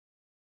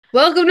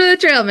Welcome to the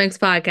Trail Mix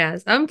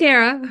Podcast. I'm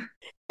Kara.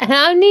 And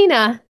I'm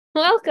Nina.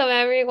 Welcome,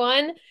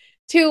 everyone,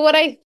 to what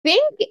I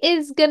think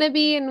is going to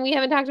be, and we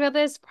haven't talked about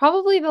this,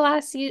 probably the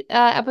last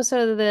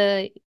episode of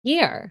the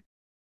year.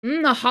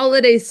 A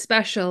holiday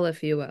special,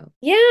 if you will.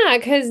 Yeah,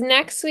 because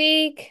next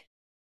week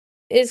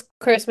is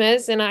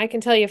Christmas, and I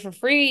can tell you for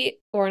free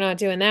we're not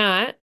doing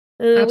that.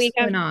 And the week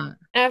Absolutely not.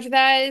 after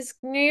that is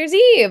New Year's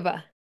Eve.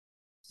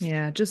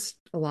 Yeah, just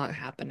a lot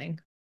happening.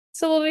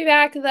 So we'll be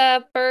back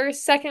the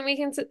second week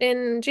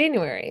in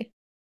January.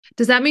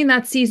 Does that mean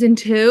that's season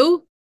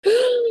two?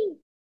 Because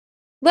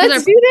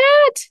Let's do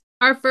that.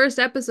 our first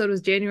episode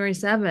was January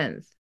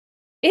 7th.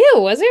 Ew,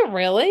 was it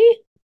really?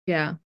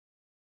 Yeah.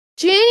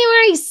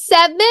 January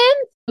 7th?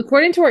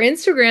 According to our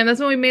Instagram, that's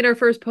when we made our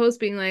first post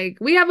being like,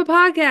 we have a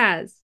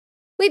podcast.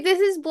 Wait, this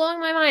is blowing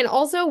my mind.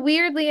 Also,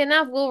 weirdly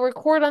enough, we'll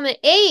record on the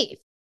 8th.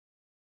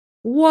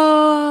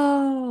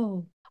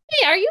 Whoa.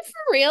 Wait, are you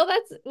for real?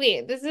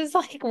 This is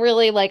like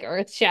really like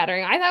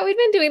earth-shattering. I thought we'd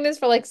been doing this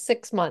for like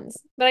 6 months,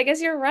 but I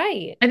guess you're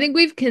right. I think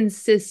we've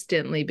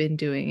consistently been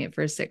doing it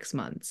for 6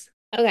 months.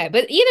 Okay,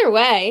 but either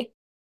way,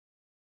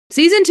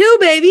 Season two,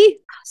 baby.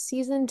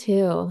 season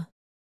two.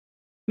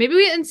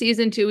 Maybe in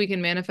season two, we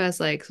can manifest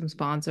like some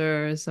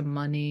sponsors, some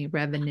money,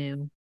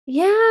 revenue.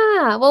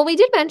 Yeah. Well, we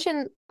did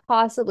mention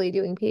possibly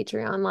doing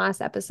Patreon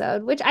last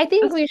episode, which I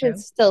think That's we should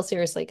true. still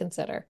seriously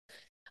consider.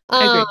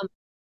 I Um, agree.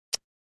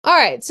 all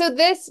right. So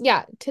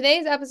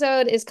today's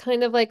episode is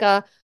kind of like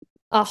a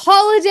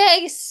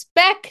holiday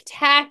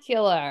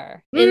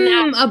spectacular in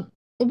that.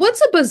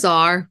 What's a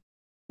bazaar?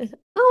 Oh,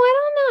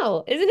 I don't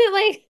know. Isn't it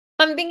like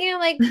I'm thinking of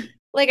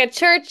like a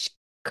church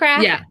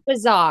craft Yeah,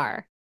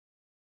 bazaar,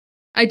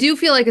 I do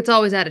feel like it's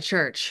always at a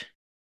church.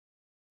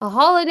 a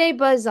holiday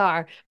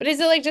bazaar. But is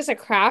it like just a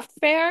craft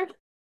fair?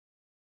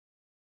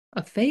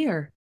 A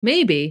fair,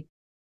 maybe.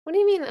 What do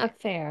you mean a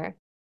fair?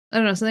 I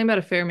don't know. Something about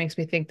a fair makes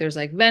me think there's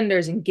like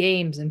vendors and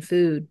games and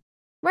food.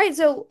 Right,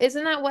 so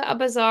isn't that what a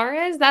bazaar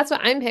is? That's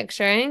what I'm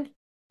picturing.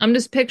 I'm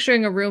just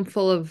picturing a room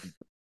full of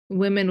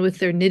women with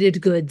their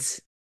knitted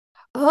goods.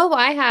 Oh,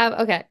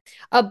 okay.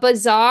 A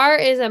bazaar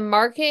is a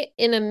market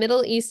in a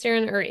Middle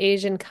Eastern or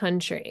Asian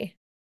country.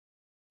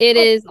 It Oh,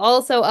 is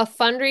also a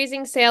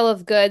fundraising sale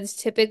of goods,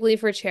 typically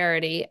for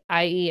charity,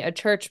 i.e., a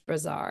church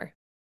bazaar.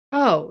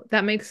 oh,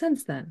 that makes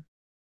sense then.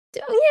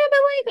 Yeah,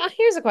 but like,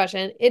 here's a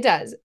question. It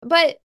does.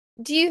 But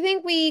do you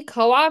think we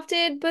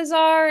co-opted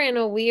bazaar in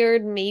a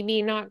weird,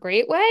 maybe not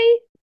great way?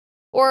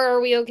 Or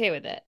are we okay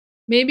with it?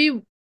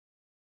 Maybe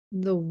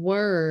the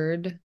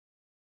word.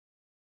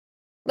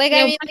 Like, I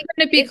Yeah, why mean, like,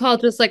 couldn't it be it,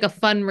 called just like a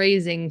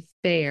fundraising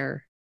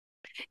fair?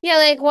 yeah,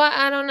 like, what?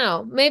 I don't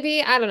know.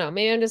 I don't know.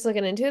 Maybe I'm just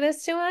looking into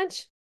this too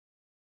much.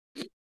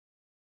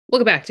 We'll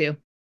get back to you. Is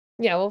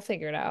Yeah, we'll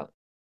figure it out.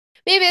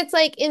 Maybe it's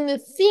like in the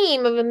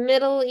theme of a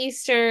Middle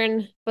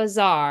Eastern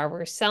bazaar.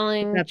 We're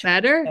selling that church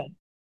better? goods.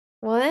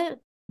 What?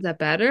 Is that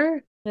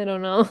better? I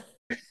don't know.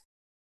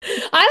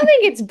 I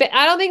don't think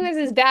I don't think this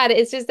is bad.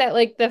 It's just that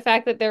like the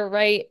fact that they're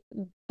right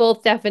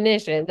both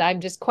definitions, I'm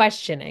just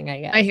questioning, I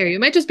I guess. hear you. It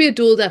might just be a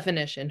dual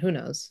definition. Who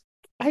knows?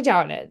 I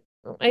doubt it.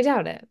 I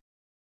doubt it.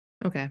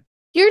 Okay.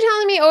 You're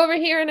telling me over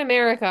here in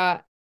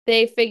America,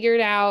 they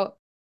figured out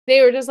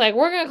they were just like,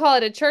 we're gonna call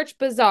it a church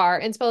bazaar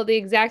and spell it the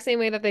exact same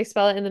way that they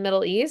spell it in the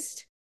Middle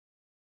East.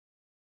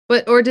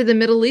 But or did the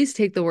Middle East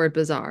take the word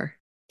bazaar?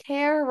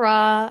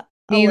 Tara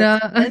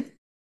Nina,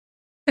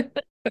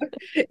 Elizabeth.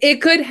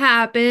 it could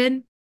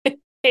happen.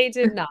 They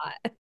did not.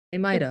 They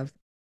might have.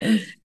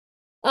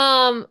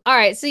 All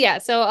right, so yeah,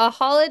 so a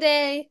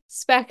holiday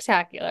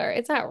spectacular.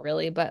 It's not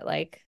really, but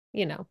like,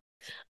 you know.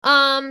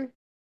 Um,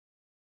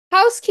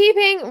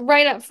 Housekeeping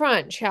right up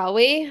front, shall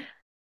we? Sure.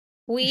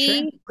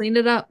 We Cleaned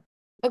it up.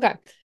 Okay.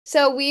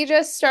 So we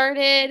just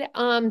started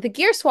the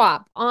gear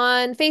swap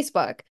on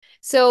Facebook.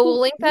 So we'll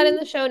link that in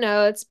the show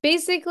notes.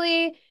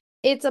 Basically,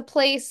 it's a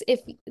place if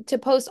to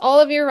post all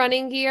of your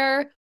running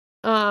gear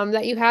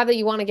that you have that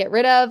you want to get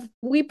rid of.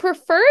 We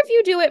prefer if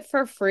you do it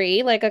for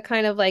free, like a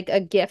kind of like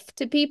a gift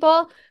to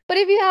people. But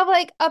if you have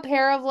like a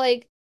pair of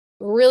like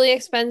really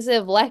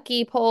expensive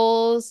Lecky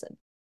poles,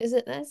 is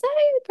that how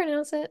you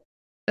pronounce it?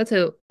 That's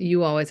how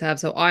you always have.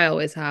 So I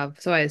always have.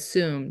 So I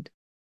assumed.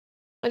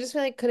 I just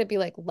feel like could it be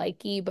like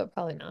likey, but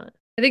probably not.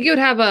 I think you would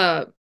have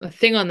a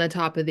thing on the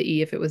top of the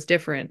E if it was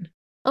different.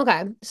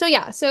 Okay. So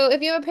yeah, so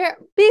if you have a pair,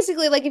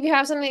 basically like if you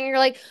have something and you're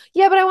like,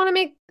 yeah, but I want to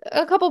make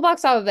a couple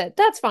bucks off of it,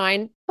 that's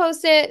fine.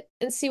 Post it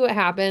and see what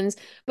happens.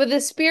 But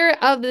the spirit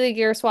of the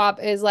gear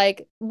swap is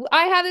like,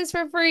 I have this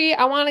for free.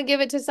 I want to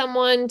give it to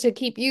someone to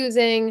keep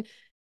using.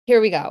 Here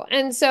we go.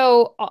 And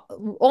so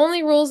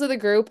only rules of the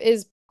group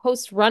is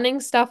post running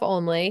stuff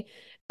only.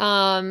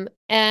 And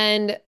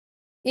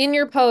in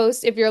your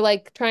post, if you're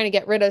like trying to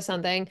get rid of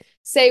something,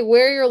 say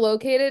where you're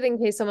located in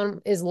case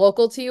someone is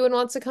local to you and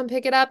wants to come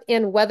pick it up,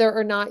 and whether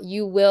or not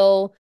you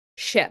will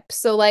ship.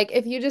 So, like,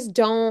 if you just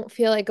don't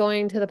feel like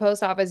going to the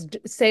post office,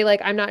 say,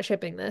 like, I'm not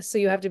shipping this. So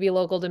you have to be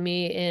local to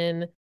me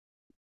in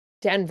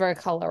Denver,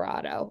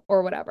 Colorado,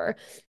 or whatever.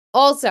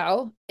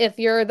 Also, if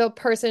you're the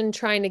person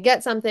trying to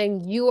get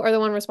something, you are the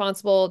one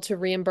responsible to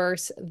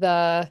reimburse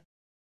the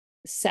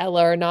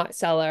seller, not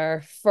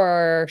seller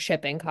for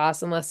shipping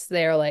costs unless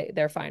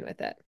they're fine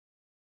with it.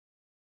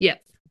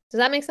 Yep. Does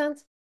that make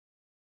sense?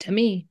 To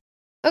me.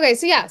 Okay,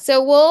 so yeah,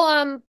 so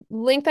we'll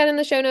link that in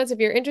the show notes if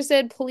you're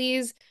interested.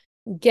 Please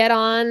get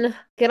on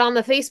the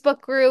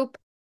Facebook group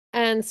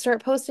and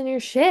start posting your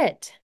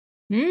shit.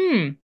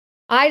 Hmm.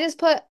 I just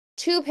put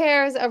 2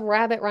 pairs of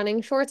rabbit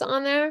running shorts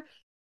on there.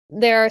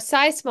 They're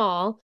size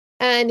small,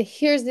 and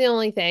here's the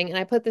only thing, and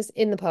I put this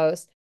in the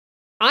post.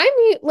 I'm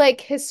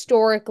like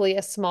historically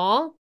a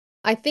small.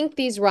 I think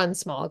these run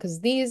small because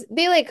they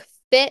like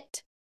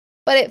fit,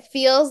 but it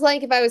feels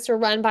like if I was to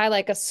run by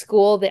like a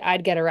school that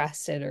I'd get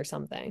arrested or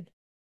something.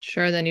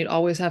 Sure, then you'd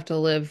always have to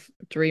live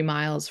 3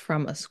 miles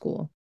from a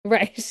school.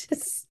 Right.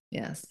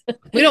 Yes.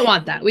 We don't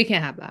want that. We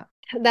can't have that.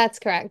 That's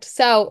correct.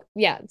 So,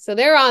 yeah, so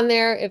they're on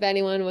there if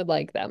anyone would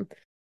like them.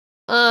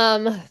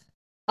 Um,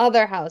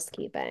 other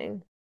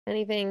housekeeping.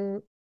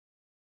 Anything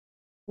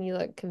you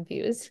look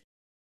confused?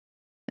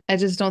 I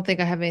just don't think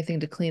I have anything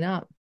to clean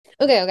up.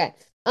 Okay, okay.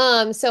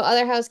 So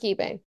other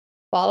housekeeping.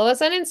 Follow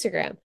us on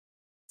Instagram.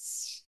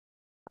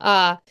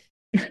 Uh,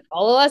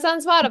 Follow us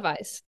on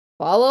Spotify.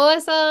 Follow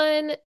us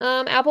on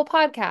Apple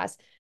Podcasts.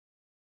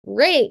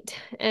 Rate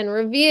and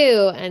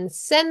review and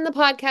send the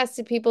podcast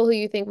to people who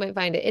you think might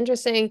find it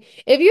interesting.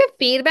 If you have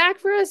feedback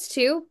for us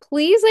too,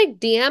 please like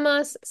DM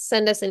us,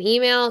 send us an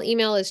email.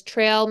 Email is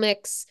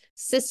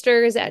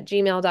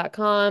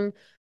trailmixsisters@gmail.com.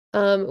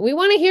 We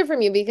want to hear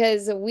from you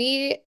because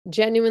we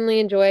genuinely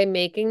enjoy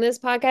making this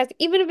podcast,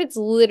 even if it's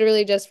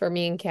literally just for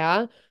me and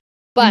Kya.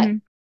 But Hmm.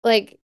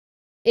 like,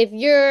 if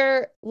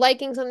you're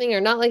liking something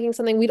or not liking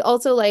something, we'd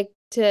also like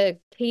to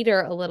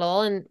cater a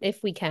little, and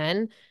if we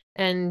can,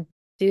 and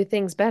do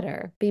things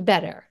better, be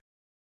better.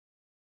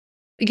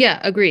 Yeah,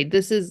 agreed.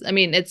 This is, I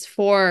mean, it's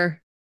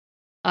for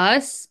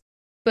us,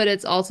 but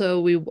it's also,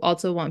 we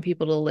also want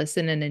people to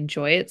listen and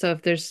enjoy it. So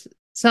if there's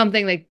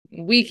something like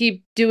we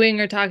keep doing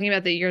or talking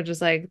about that you're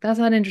just like, that's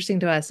not interesting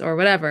to us or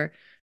whatever,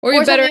 or you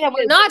Or have better something that we're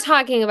ideas, not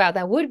talking about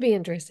that would be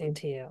interesting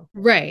to you.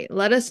 right?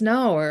 Let us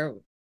know or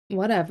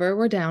whatever.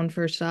 We're down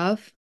for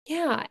stuff.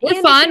 Yeah, We're and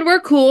if fun.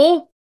 We're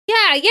cool.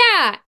 yeah,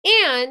 yeah.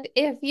 And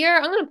if you're,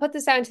 I'm going to put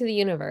this out into the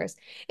universe.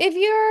 If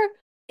you're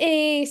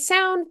a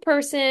sound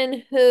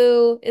person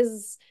who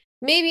is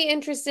maybe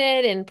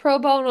interested in pro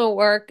bono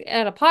work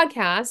at a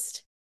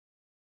podcast,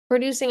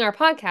 producing our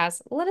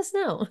podcast, let us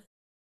know.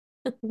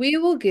 We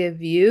will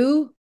give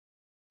you.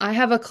 I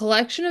have a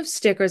collection of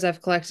stickers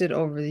I've collected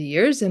over the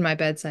years in my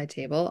bedside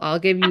table. I'll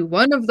give you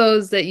one of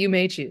those that you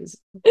may choose.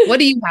 What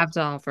do you have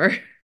to offer?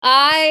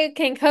 I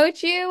can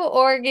coach you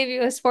or give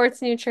you a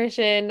sports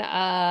nutrition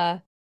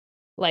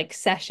like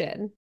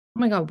session. Oh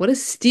my God, what a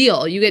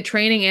steal. You get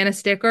training and a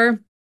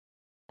sticker.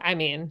 I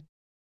mean,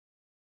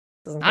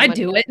 doesn't get I'd much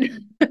do better.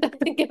 it.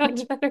 Doesn't get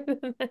much better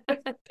than that.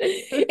 And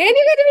you get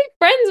to be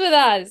friends with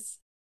us.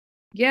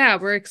 Yeah,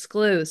 we're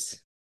exclusive.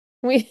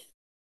 We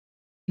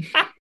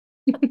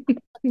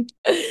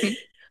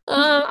all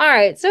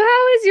right. So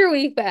how has your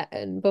week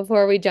been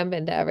before we jump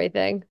into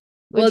everything?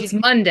 Well, What'd you it's do?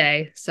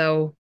 Monday,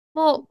 so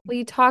Well,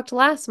 we talked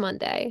last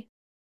Monday.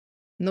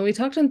 no, we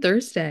talked on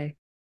Thursday.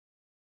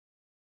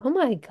 Oh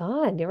my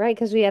God, you're right,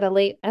 because we had a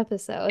late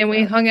episode. And we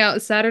Well, hung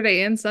out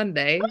Saturday and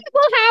Sunday.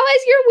 how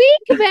has your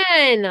week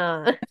been?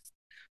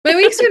 My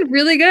week's been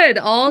really good.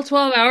 All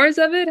 12 hours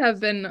of it have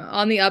been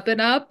on the up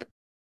and up.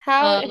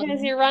 How has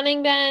Um, your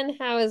running been?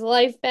 How has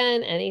life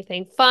been?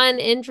 Anything fun,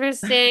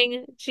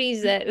 interesting?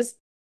 Jesus.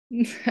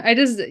 I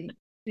just,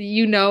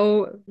 you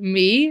know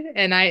me,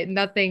 and I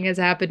nothing has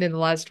happened in the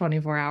last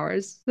 24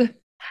 hours. But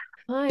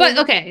Fine.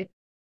 okay.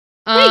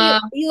 Yeah,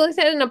 Uh, you looked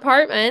at an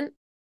apartment.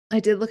 I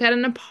did look at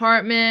an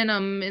apartment.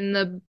 I'm in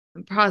the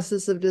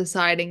process of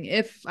deciding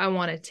if I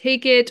want to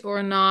take it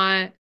or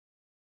not.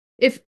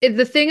 If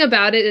the thing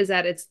about it is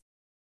that it's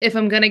if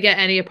I'm gonna get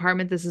any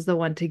apartment, this is the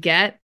one to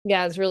get.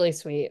 Yeah, it's really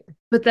sweet.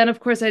 But then of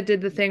course I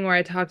did the thing where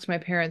I talked to my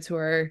parents who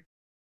are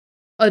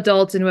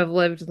adults and who have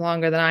lived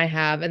longer than I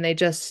have, and they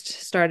just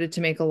started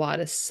to make a lot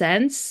of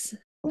sense Yeah,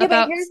 but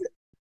about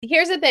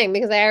here's the thing,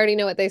 because I already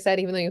know what they said,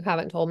 even though you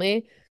haven't told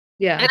me.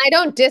 yeah. And I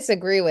don't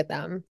disagree with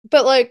them.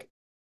 But like,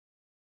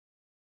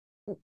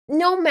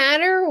 no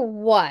matter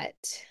what,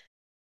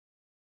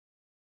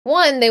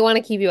 one, they want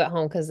to keep you at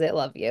home because they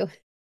love you.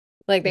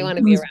 Like they They want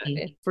to be use around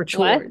me you. for What?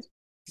 chores.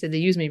 So they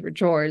use me for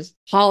chores,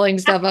 hauling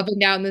stuff up and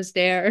down the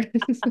stairs.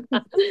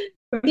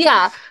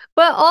 Yeah,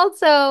 but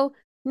also,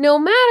 no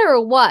matter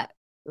what,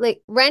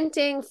 like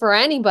renting for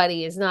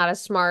anybody is not a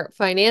smart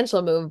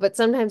financial move, but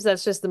sometimes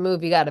that's just the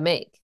move you got to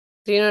make.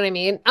 Do you know what I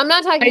mean? I'm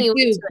not I talking you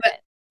do, into but it.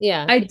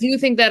 Yeah, I do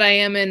think that I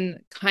am in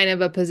kind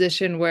of a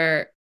position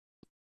where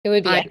it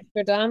would be I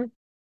extra dumb.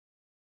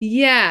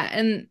 yeah,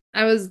 and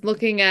I was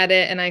looking at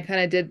it and I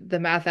kind of did the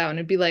math out and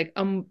it'd be like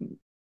I'm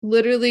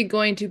literally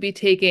going to be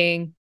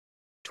taking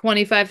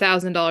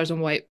 $25,000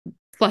 and white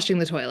flushing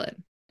the toilet.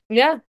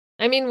 Yeah.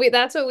 I mean,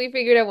 that's what we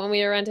figured out when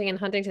we were renting in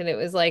Huntington. It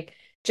was like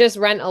just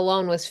rent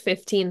alone was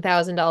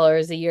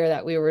 $15,000 a year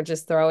that we were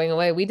just throwing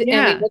away. And we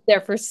Yeah. lived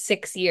there for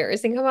 6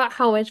 years. Think about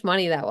how much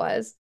money that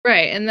was.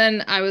 Right. And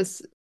then I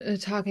was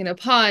talking to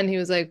Pun, he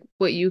was like,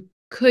 what you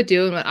could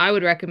do and what I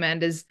would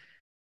recommend is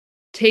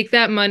take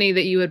that money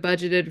that you had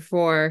budgeted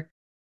for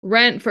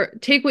rent for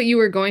take what you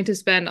were going to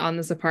spend on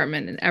this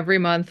apartment and every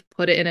month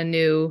put it in a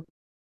new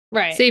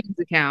Right. savings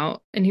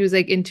account. And he was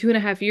like, in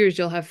 2.5 years,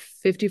 you'll have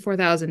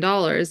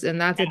 $54,000, and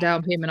that's a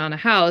down payment on a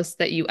house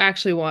that you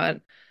actually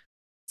want.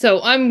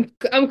 So I'm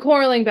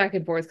quarreling back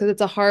and forth because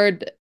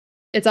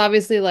it's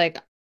obviously like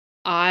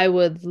I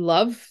would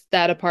love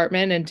that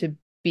apartment and to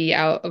be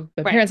out of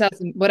my Right. parents' house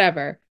and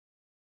whatever.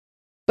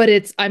 But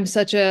I'm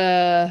such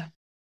a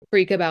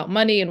freak about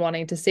money and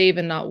wanting to save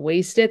and not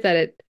waste it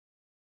that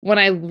when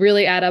I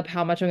really add up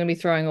how much I'm going to be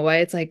throwing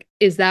away, it's like,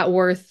 is that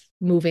worth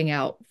moving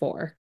out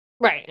for?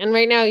 Right. And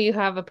right now you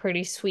have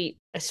a sweet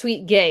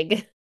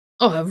gig.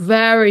 Oh, a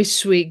very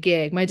sweet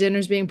gig. My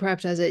dinner's being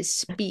prepped as I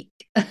speak.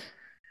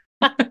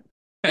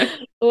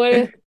 What I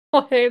is,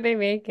 what are they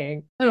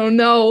making? don't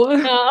know.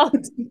 Oh.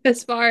 That's the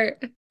best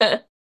part.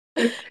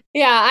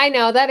 Yeah, I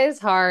know that is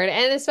hard.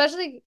 And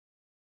especially,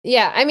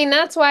 yeah, I mean,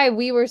 that's why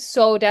we were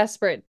so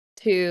desperate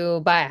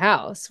to buy a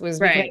house was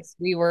Right. because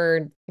we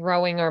were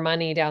throwing our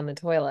money down the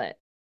toilet.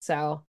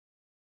 So,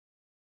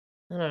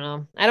 I don't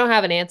know. I don't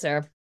have an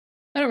answer.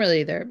 I don't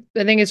really either.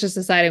 I think it's just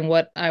deciding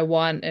what I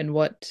want and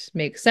what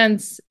makes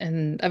sense.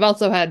 And I've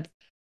also had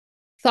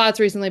thoughts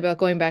recently about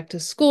going back to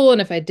school.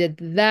 And if I did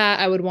that,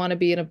 I would want to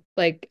be in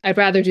I'd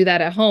rather do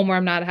that at home where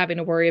I'm not having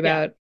to worry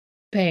Yeah, about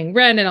paying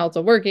rent and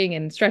also working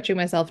and stretching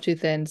myself too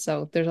thin.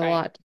 So there's a right.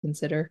 lot to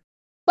consider.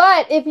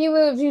 But if you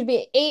moved, you'd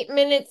be 8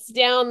 minutes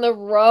down the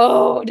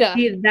road.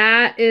 See,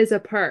 that is a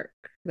perk.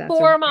 That's a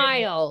 4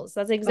 miles.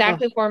 That's oh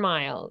exactly 4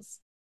 miles.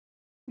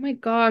 my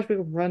gosh, we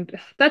could run.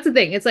 That's the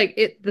thing. It's like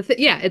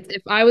yeah, it's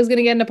if I was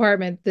gonna get an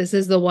apartment, this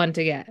is the one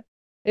to get.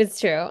 It's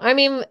true. I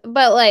mean,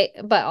 but like,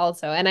 but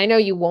also, and I know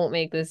you won't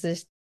make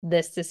this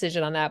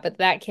decision on that, but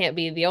that can't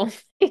be the only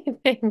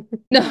thing.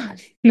 No,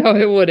 no,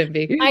 it wouldn't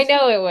I be.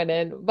 know it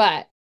wouldn't,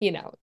 but you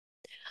know.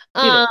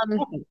 Be the Um,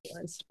 top of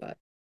the list, but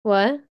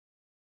what?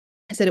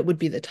 I said it would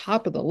be the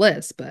top of the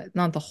list, but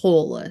not the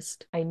whole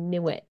list. I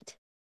knew it.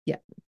 Yeah.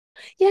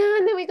 Yeah,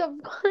 and then we go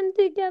run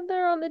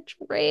together on the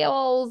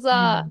trails.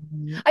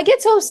 Mhm. I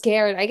get so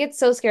scared. I get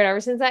so scared ever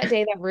since that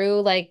day that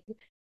Rue like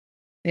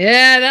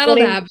Yeah, that'll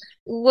wouldn't happen.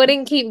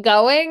 wouldn't keep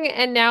going,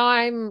 and now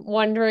I'm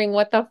wondering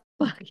what the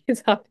fuck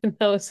is up in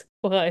those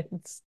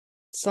woods.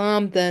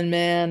 Something,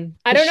 man.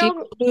 I Because don't she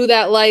know. don't do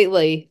that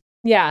lightly.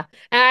 Yeah,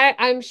 and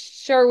I'm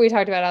sure we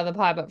talked about it on the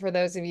pod, but for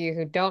those of you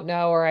who don't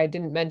know or I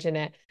didn't mention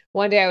it,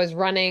 one day I was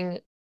running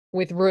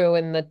with Rue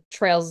in the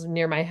trails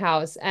near my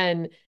house,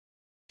 and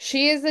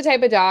she is the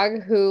type of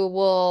dog who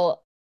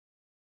will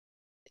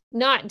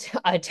not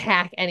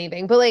attack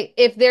anything, but like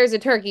if there's a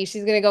turkey,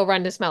 she's gonna go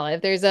run to smell it.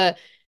 If there's a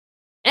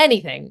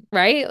anything,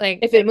 right? Like,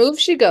 If it moves,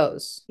 she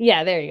goes.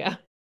 yeah, there you go.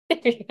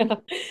 There you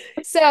go.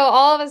 So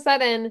all of a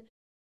sudden,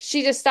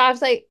 she just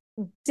stops like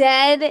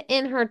dead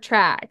in her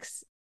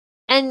tracks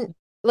and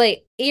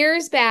like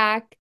ears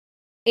back.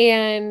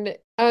 And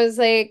I was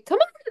like, come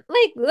on,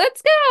 like,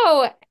 let's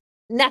go.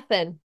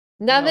 Nothing.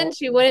 Nothing. No,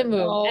 She wouldn't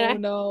move.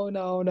 And no,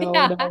 no, no, no,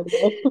 yeah, no, I no.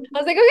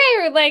 was like, okay,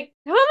 we're like,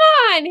 come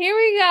on, here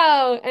we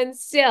go. And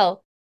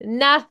still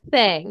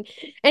nothing.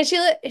 And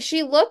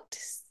she looked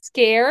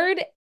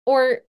scared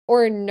or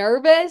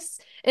nervous.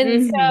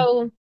 And Hmm.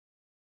 so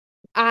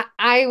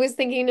I was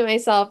thinking to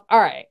myself, all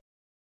right,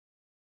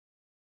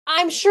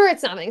 I'm sure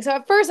it's nothing. So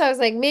at first I was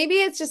like, maybe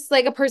it's just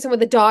like a person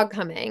with a dog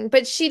coming,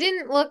 but she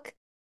didn't look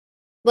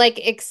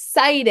like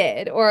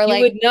excited or You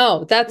like would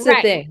know. That's the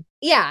right. thing.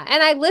 Yeah.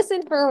 And I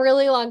listened for a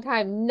really long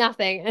time,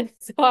 nothing. And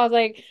so I was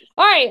like,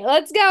 all right,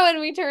 let's go. And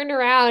we turned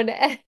around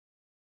and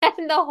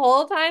the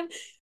whole time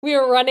we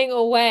were running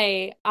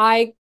away,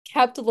 I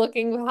kept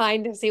looking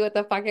behind to see what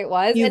the fuck it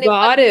was, You and it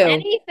got wasn't to.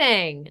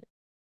 anything.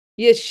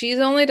 Yeah, she's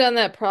only done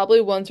that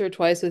probably once or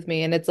twice with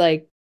me, and it's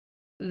like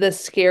the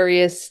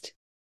scariest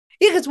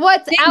Yeah, because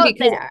what's thing out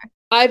because there?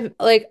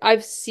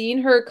 I've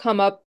seen her come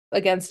up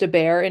against a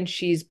bear and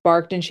she's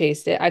barked and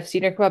chased it. I've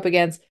seen her come up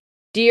against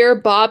deer,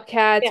 Yeah.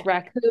 bobcats,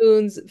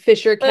 raccoons,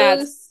 fisher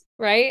cats. Moose,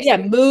 right? Yeah,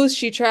 moose.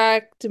 She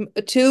tracked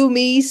two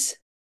meese.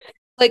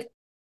 Like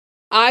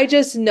I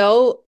just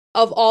know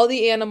of all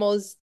the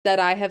animals that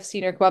I have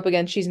seen her come up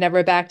against, she's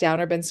never backed down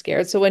or been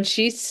scared. So when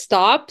she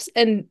stops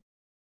and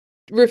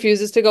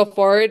refuses to go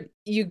forward,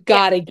 you Yeah.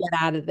 gotta get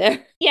out of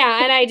there.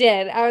 Yeah, and I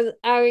did.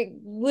 I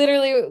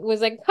literally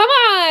was like, "Come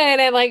on!"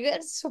 and like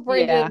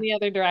sprinted in Yeah. the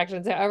other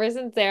direction. So ever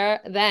since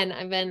then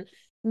I've been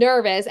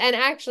nervous. And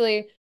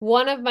actually,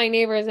 one of my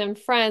neighbors and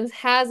friends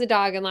has a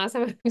dog, and last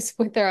time I was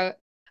with her,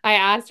 I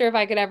asked her if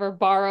I could ever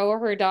borrow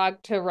her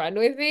dog to run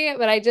with me,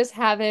 but I just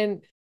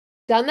haven't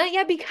done that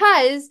yet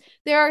because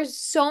there are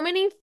so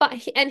many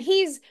and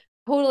he's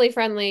totally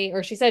friendly,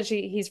 or she said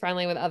he's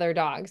friendly with other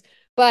dogs,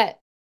 but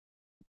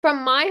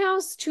from my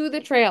house to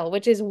the trail,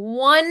 which is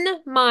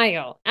 1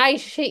 mile. I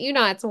shit you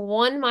not, it's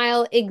 1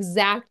 mile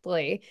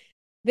exactly.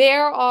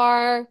 There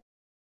are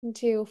one,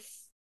 two,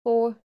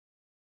 four.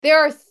 There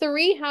are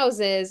three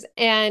houses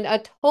and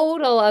a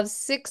total of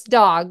six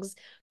dogs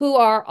who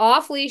are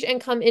off leash and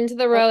come into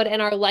the road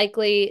and are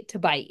likely to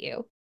bite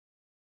you.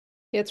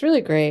 Yeah, it's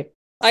really great.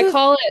 I So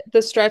call it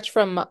the stretch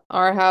from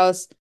our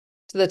house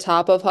to the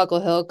top of Huckle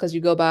Hill because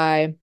you go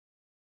by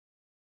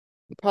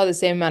probably the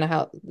same amount of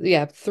house.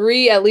 Yeah,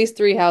 at least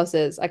three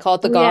houses. I call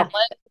it the oh yeah.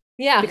 gauntlet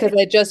Yeah. because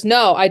I just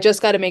know I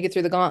just got to make it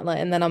through the gauntlet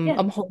and then I'm Yeah.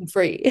 I'm home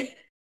free.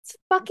 It's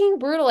fucking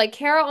brutal. Like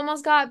Kara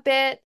almost got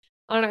bit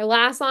on our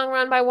last long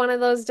run by one of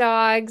those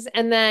dogs.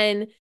 And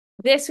then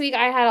this week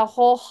I had a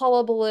whole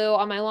hullabaloo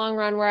on my long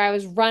run where I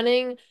was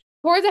running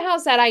towards a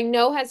house that I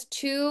know has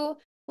two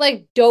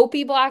like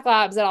dopey black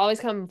labs that always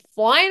come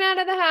flying out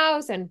of the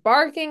house and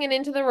barking and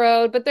into the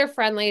road, but they're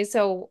friendly.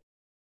 So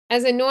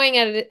as annoying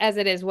as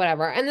it is,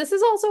 whatever. And this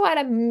is also at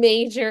a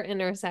major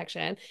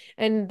intersection.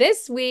 And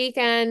this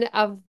weekend,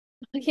 a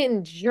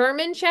fucking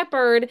German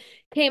Shepherd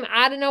came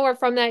out of nowhere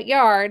from that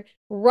yard,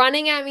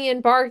 running at me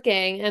and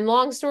barking. And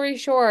long story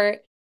short,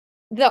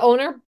 the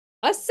owner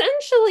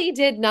essentially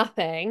did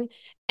nothing.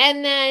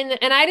 And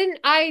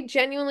I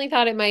genuinely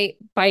thought it might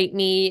bite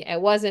me. It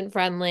wasn't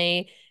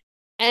friendly.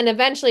 And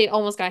eventually it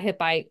almost got hit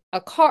by a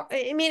car.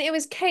 I mean, it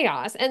was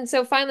chaos. And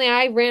so finally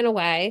I ran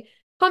away.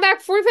 Come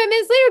back 45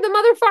 minutes later, the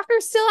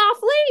motherfucker's still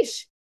off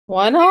leash.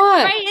 Why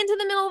not? Right into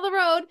the middle of the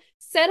road,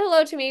 said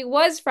hello to me,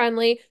 was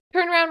friendly,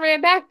 turned around,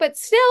 ran back, but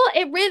still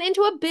it ran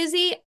into a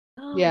busy.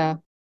 Oh, Yeah.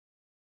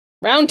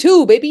 Round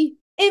two, baby.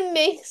 it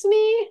makes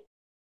me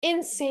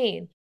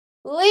insane.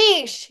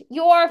 Leash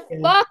your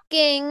Yeah.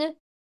 fucking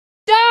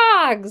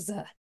dogs.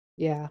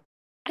 Yeah.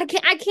 I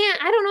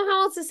don't know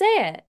how else to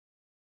say it.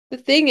 The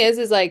thing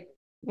is like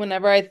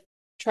whenever I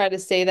try to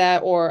say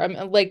that or I'm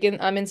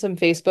in some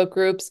Facebook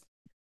groups,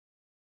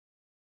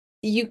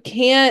 you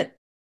can't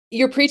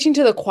you're preaching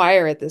to the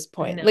choir at this I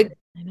point. know. Like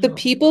I the know.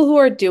 people who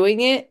are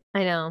doing it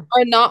I know.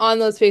 are not on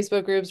those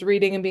Facebook groups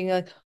reading and being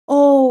like,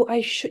 "Oh,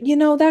 I should,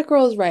 that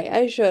girl's right.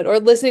 I should." Or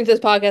listening to this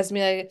podcast and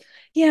be like,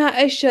 "Yeah,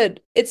 I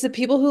should." It's the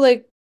people who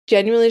like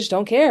genuinely just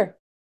don't care.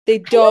 They I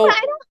know, but don't I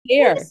don't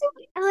care. understand.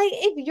 Like,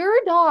 if your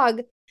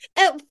dog,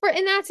 for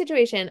in that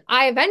situation,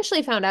 I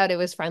eventually found out it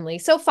was friendly.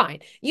 So fine,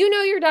 you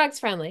know your dog's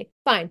friendly.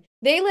 Fine.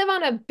 They live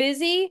on a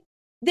busy.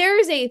 There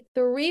is a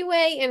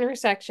three-way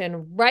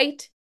intersection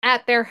right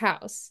at their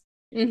house.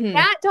 Hmm.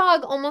 That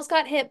dog almost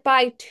got hit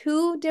by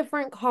two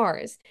different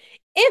cars.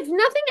 If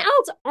nothing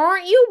else,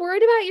 aren't you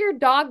worried about your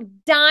dog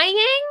dying?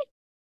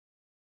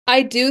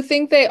 I do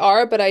think they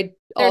are, but I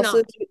They're also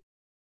not.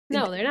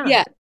 No, they're not.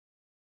 yeah,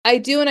 I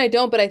do and I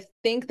don't, but I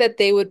think that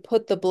they would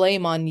put the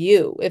blame on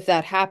you if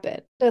that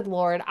happened. Good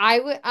Lord. I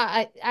would.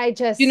 I You know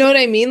just. what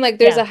I mean? Like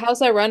there's Yeah. a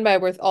house I run by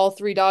where all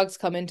three dogs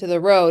come into the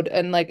road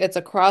and like it's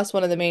across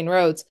one of the main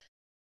roads.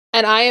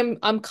 And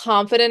I'm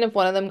confident if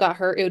one of them got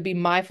hurt, it would be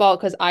my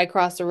fault because I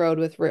crossed the road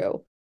with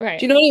Rue. Do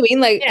Right. you know what I mean?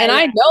 Like, Yeah. and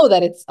I Yeah. know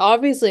that it's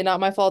obviously not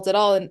my fault at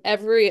all, and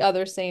every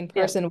other sane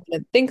Yeah. person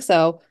wouldn't think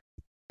so.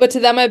 But to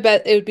them, I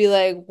bet it would be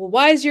like, well,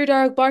 why is your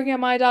dog barking at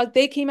my dog?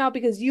 They came out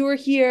because you were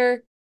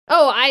here.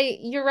 Oh,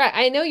 you're right.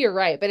 I know you're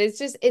right, but it's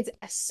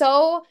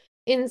so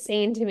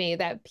insane to me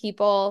that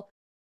people,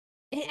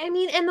 I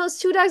mean, and those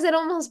two dogs that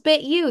almost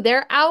bit you,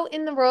 they're out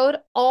in the road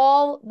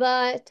all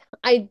the time.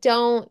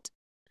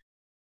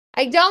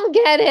 I don't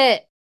get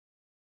it.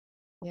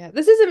 Yeah,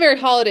 this isn't very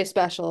holiday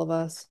special of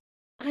us.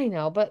 I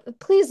know, but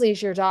please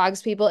leash your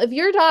dogs, people. If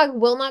your dog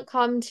will not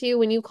come to you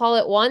when you call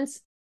it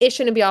once, it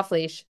shouldn't be off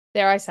leash.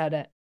 There, I said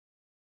it.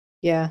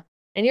 Yeah.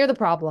 And you're the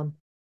problem.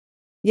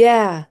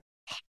 Yeah.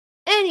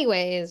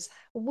 Anyways,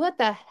 what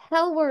the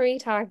hell were we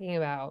talking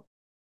about?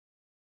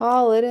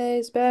 Holiday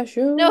No,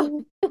 special.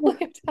 we're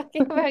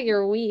talking about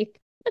your week.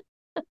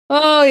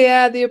 Oh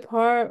yeah, the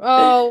apartment.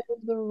 Oh,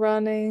 the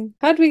running.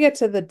 How'd we get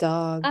to the I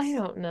dogs?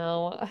 don't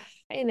know.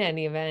 In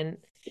any event.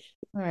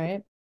 All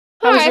right.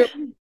 All How was right.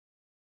 your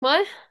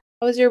What?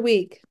 How was your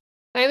week?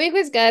 My week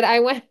was good. I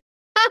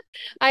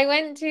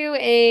went to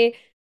a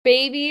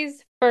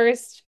baby's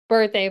first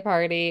birthday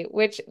party,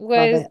 which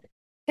Love was it.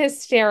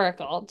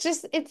 hysterical.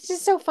 It's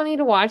just so funny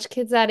to watch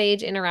kids that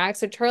age interact.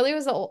 So Charlie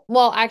was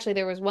well, actually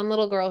there was one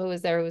little girl who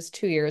was there who was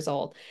 2 years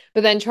old.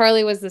 But then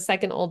Charlie was the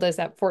second oldest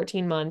at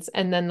 14 months,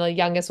 and then the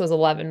youngest was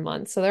 11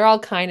 months. So they're all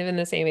kind of in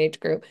the same age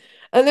group.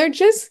 And they're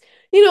just,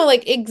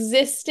 like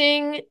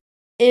existing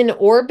in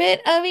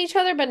orbit of each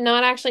other, but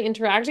not actually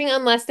interacting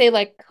unless they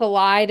like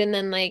collide and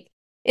then like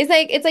it's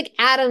like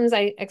atoms.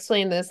 I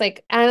explained this,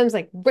 like atoms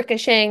like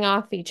ricocheting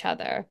off each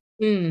other.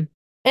 Mm.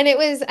 And it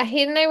was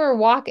Hayden and I were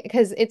walking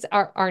because it's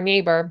our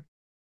neighbor.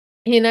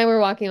 He and I were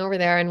walking over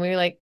there and we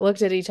like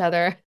looked at each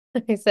other.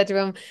 I said to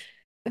him,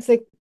 it's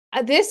like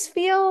this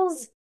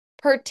feels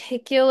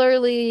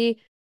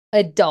particularly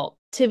adult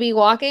to be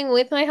walking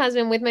with my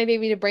husband, with my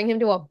baby to bring him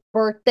to a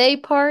birthday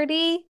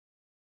party.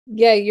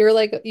 Yeah, you're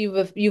like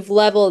you've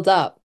leveled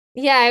up.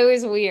 Yeah, it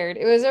was weird.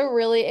 It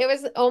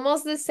was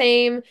almost the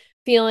same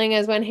feeling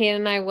as when Hannah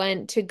and I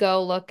went to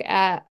go look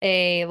at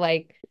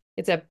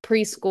it's a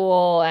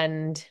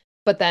preschool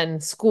but then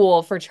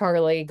school for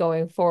Charlie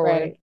going forward.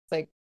 Right. It's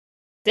like,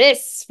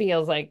 this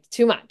feels like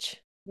too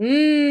much.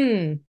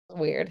 Mm.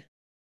 Weird.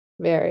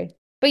 Very.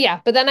 But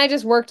yeah, but then I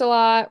just worked a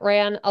lot,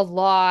 ran a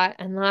lot,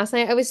 and last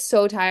night I was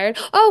so tired.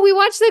 Oh, we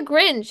watched The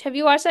Grinch. Have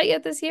you watched that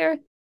yet this year?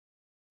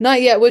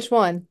 Not yet. Which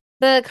one?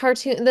 The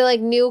cartoon, the like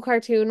new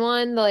cartoon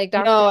one, the like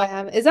Doctor. No, I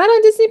haven't. Is that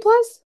on Disney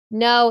Plus?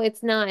 No,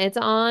 it's not. It's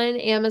on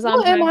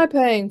Amazon What am Prime. I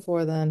paying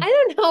for I then?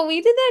 don't know.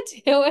 We did that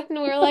too,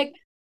 and we were like,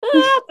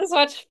 ah, let's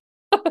watch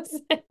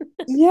Frozen.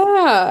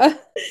 Yeah.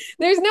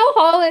 There's no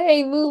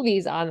holiday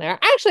movies on there.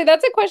 Actually,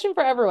 that's a question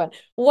for everyone.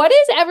 What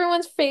is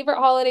everyone's favorite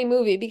holiday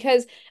movie?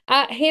 Because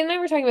Hayden and I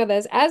were talking about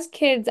this. As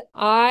kids,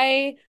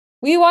 I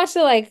we watched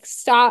the like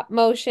stop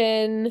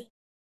motion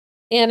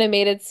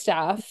animated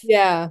stuff.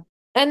 Yeah.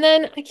 And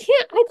then I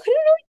couldn't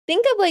really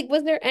think of like,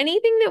 was there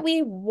anything that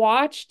we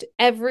watched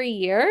every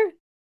year?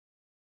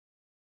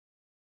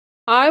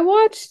 I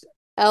watched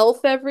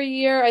Elf every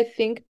year, I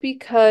think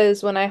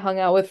because when I hung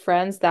out with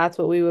friends, that's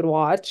what we would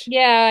watch.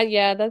 Yeah,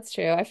 yeah, that's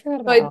true. I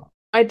forgot So I about.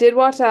 I did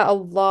watch that a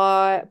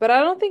lot, but I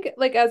don't think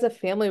like as a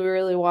family we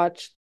really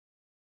watched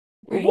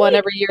one Right?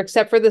 every year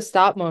except for the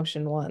stop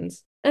motion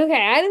ones. Okay,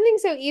 I didn't think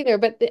so either.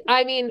 But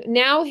I mean,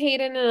 now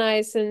Hayden and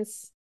I,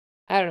 since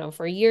I don't know,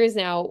 for years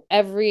now,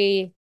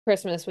 every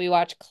Christmas we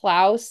watch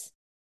Klaus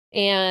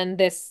and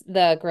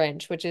the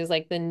Grinch, which is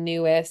like the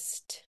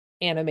newest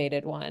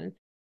animated one.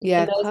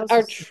 And Yeah, those Klaus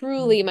are was so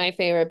fun. truly my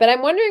favorite. But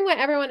I'm wondering what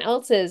everyone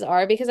else's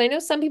are because I know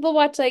some people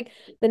watch like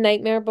The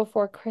Nightmare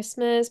Before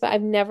Christmas, but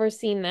I've never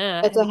seen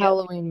that. That's Have a you?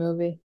 Halloween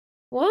movie.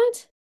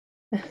 What?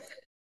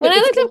 When I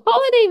It's looked up con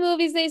holiday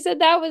movies, they said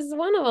that was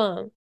one of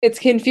them. it's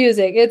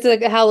confusing. It's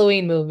like a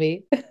Halloween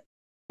movie.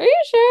 Are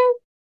you sure?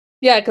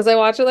 Yeah, because I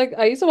watch it like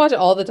I used to watch it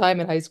all the time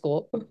in high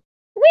school.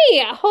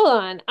 Wait, hold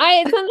on.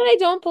 It's not that I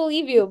don't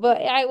believe you,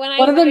 but I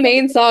One of when the I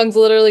main songs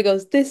literally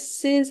goes,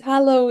 "This is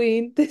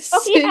Halloween.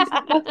 oh This is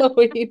yeah.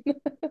 Halloween."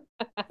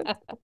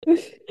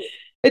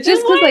 It's Then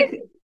just because why?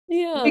 like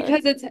Yeah,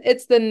 because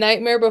it's the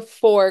nightmare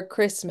before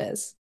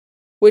Christmas,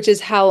 which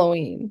is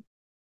Halloween.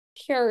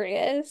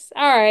 curious.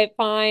 All right,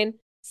 fine.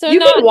 So You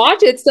not can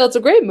watch it still. It's a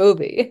great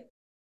movie.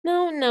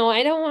 no,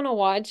 I don't want to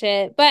watch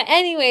it. But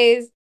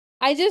anyways,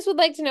 I just would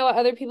like to know what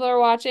other people are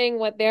watching,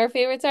 what their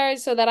favorites are,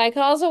 so that I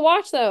could also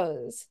watch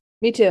those.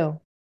 Me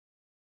too.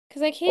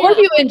 Because I Or if can't.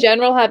 you in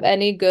general have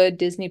any good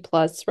Disney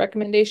Plus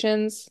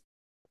recommendations.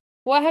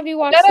 What have you I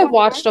watched bet so I've far?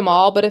 watched them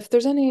all, but if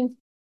there's any,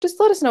 just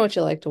let us know what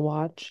you like to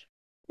watch.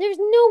 There's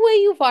no way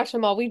you've watched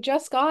them all. We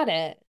just got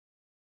it.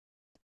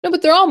 No,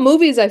 but they're all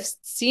movies I've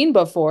seen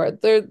before.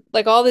 They're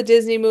like all the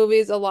Disney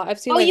movies, a lot. I've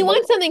seen Oh, like you most.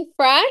 want something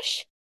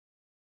fresh?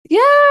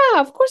 Yeah,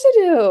 of course I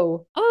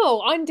do.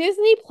 Oh, on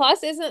Disney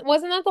Plus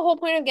wasn't that the whole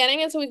point of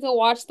getting it so we could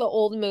watch the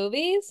old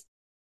movies?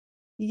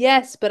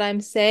 Yes, but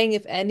I'm saying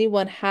if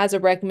anyone has a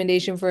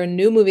recommendation for a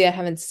new movie I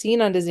haven't seen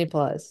on Disney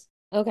Plus,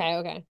 Okay,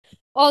 okay.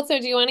 Also,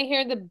 do you want to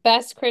hear the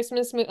best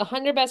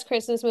 100 best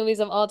Christmas movies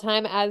of all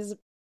time as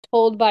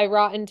told by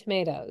Rotten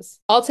Tomatoes?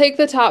 I'll take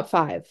the top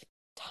five.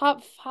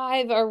 Top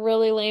five are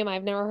really lame.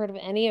 I've never heard of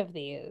any of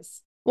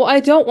these. Well, I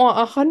don't want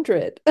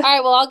 100. All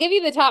right, well, I'll give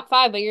you the top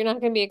five, but you're not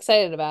going to be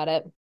excited about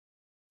it.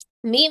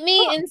 Meet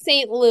Me in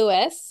St.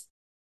 Louis.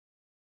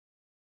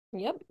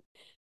 Yep.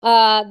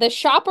 The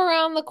Shop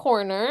Around the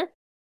Corner.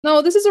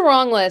 No, this is a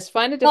wrong list.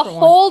 Find a The different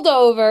one.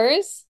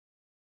 Holdovers.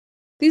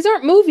 These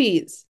aren't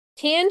movies.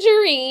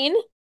 Tangerine.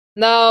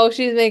 No,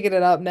 she's making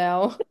it up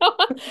now.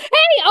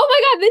 Hey, oh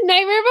my God, The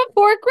Nightmare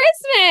Before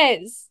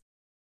Christmas.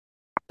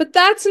 But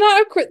that's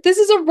not this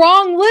is a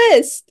wrong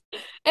list.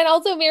 And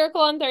also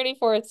Miracle on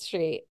 34th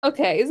Street.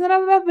 Okay, isn't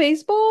that about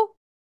baseball?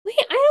 Wait,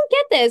 I don't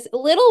get this.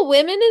 Little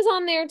Women is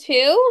on there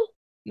too?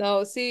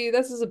 No, see,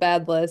 this is a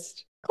bad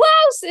list.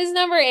 Klaus is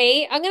number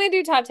eight. I'm gonna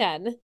do top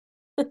 10.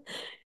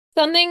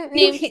 Something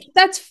You named can't,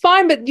 that's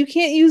fine, but you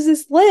can't use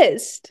this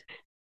list.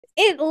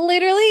 it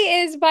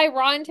literally is by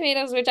Rotten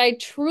Tomatoes, which I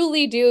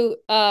truly do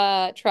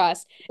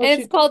trust. Oh, And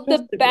it's she called The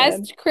trusted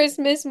man. Best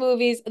Christmas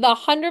Movies, the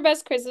 100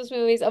 Best Christmas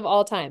Movies of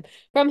All Time.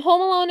 From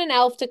Home Alone and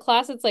Elf to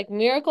classics like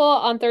Miracle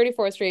on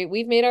 34th Street,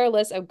 we've made our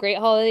list of great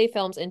holiday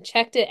films and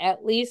checked it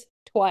at least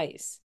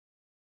twice.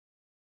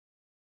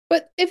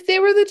 But if they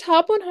were the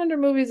top 100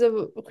 movies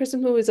of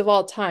Christmas movies of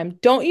all time,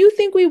 don't you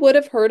think we would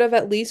have heard of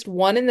at least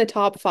one in the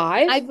top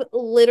five? I've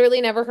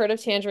literally never heard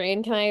of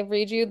Tangerine. Can I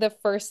read you the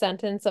first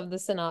sentence of the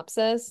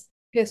synopsis?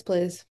 Yes,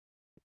 please.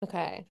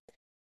 Okay.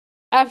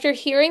 After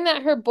hearing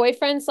that her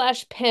boyfriend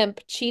slash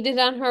pimp cheated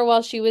on her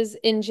while she was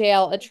in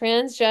jail, a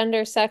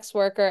transgender sex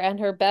worker and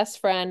her best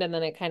friend, and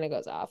then it kind of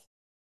goes off.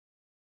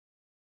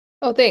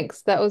 Oh,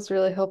 thanks. That was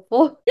really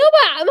helpful. No,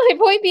 but my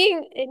point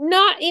being,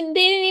 not in,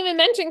 they didn't even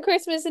mention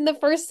Christmas in the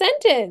first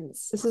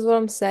sentence. This is what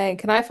I'm saying.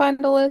 Can I find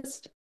a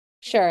list?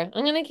 Sure,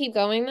 I'm gonna keep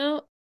going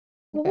though.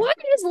 Okay. Why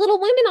is Little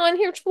Women on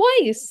here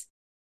twice?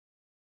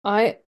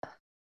 I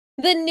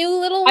The new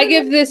Little I Women?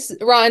 give this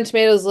Rotten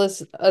Tomatoes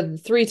list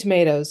 3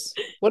 tomatoes.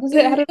 What is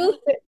it? How The do new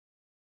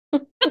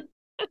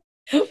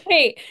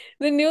Wait,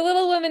 the new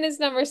Little Women is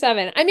number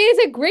seven. I mean,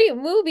 it's a great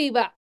movie,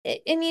 but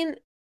I mean,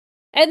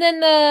 and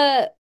then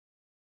the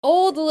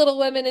old Little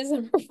Women is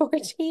number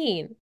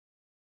 14.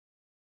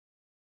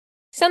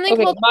 Something Okay,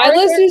 called my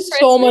list Arthur's is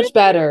so Christmas? much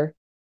better.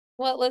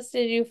 What list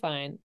did you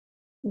find?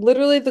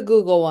 Literally the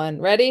Google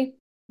one. Ready?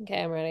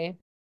 Okay, I'm ready.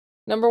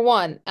 Number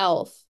one,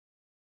 Elf.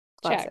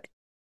 Check. Classic.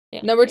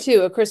 Yeah. Number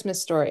two, A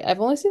Christmas Story. I've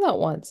only seen that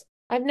once.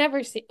 I've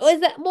never seen. Oh, is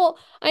that well?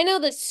 I know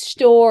the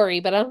story,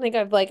 but I don't think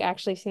I've like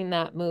actually seen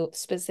that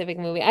specific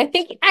movie. I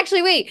think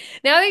actually, wait.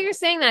 Now that you're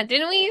saying that,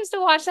 didn't we used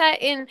to watch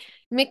that in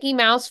Mickey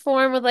Mouse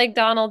form with like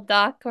Donald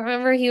Duck?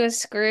 Remember he was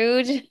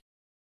Scrooge?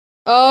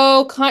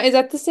 Oh, is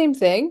that the same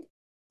thing?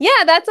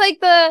 Yeah, that's like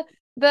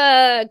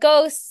the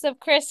ghosts of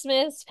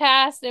Christmas,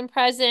 past and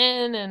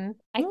present, and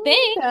I Oh,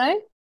 think okay.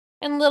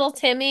 and little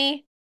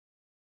Timmy.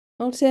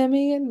 Oh,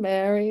 Timmy and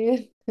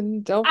Mary,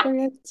 and don't Ah,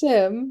 forget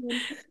Tim.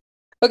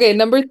 Okay,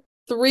 number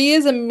three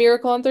is A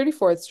Miracle on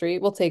 34th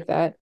Street. We'll take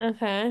that.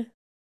 okay.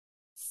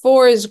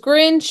 Four is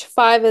Grinch.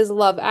 Five is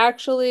Love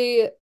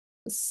Actually.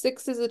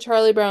 Six is A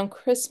Charlie Brown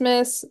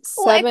Christmas.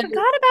 Oh, I Seven.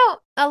 forgot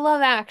about A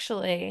Love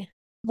Actually.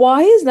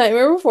 Why is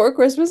Nightmare Before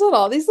Christmas on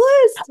all these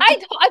lists? I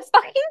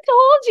fucking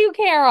told you,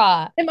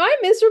 Kara. Am I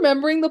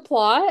misremembering the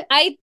plot?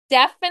 I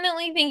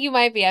definitely think you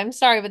might be. I'm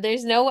sorry, but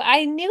there's no,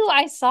 I knew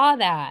I saw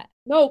that.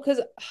 No,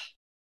 because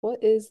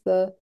what is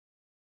the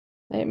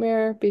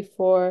Nightmare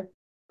Before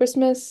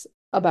Christmas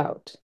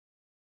about?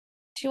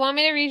 Do you want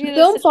me to read The you this?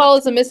 film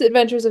follows the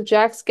misadventures of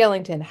Jack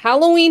Skellington,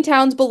 Halloween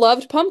Town's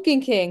beloved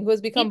Pumpkin King, who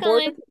has become Keep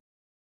bored going. with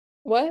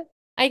what?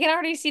 I can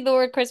already see the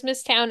word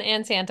Christmas Town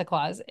and Santa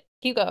Claus.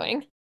 Keep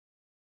going.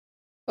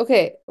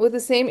 Okay, with the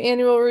same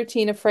annual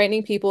routine of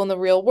frightening people in the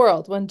real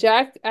world. When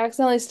Jack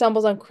accidentally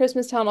stumbles on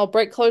Christmas Town, all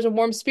bright colors and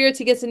warm spirits,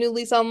 he gets a new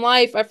lease on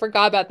life. I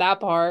forgot about that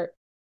part.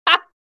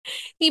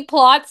 He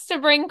plots to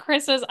bring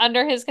Christmas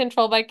under his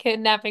control by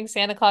kidnapping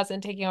Santa Claus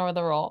and taking over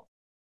the role.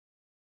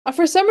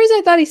 For some reason,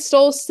 I thought he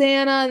stole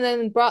Santa and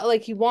then brought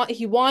like he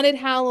wanted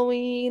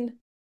Halloween.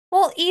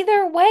 Well,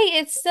 either way,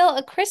 it's still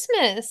a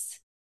Christmas.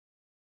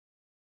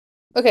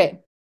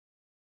 Okay,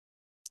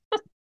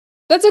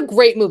 that's a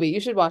great movie. You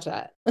should watch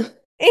that.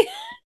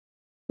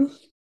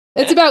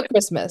 It's about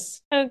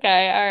Christmas.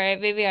 Okay, all right,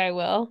 maybe I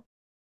will.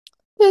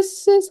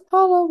 This is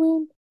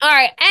Halloween. All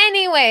right,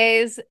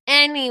 anyways,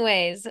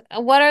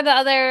 what are the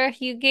other,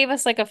 you gave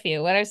us like a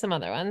few. What are some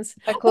other ones?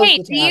 I closed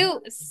Wait, the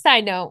tab.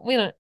 side note, we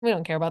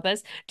don't care about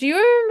this. Do you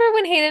remember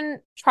when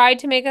Hayden tried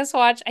to make us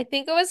watch, I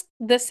think it was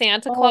the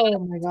Santa Claus, Oh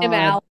my Tim God.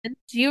 Allen.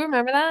 Do you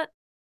remember that?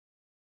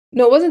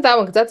 No, it wasn't that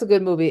one because that's a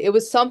good movie. It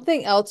was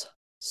something else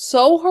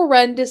so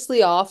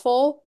horrendously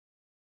awful.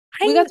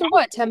 We got through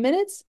what, 10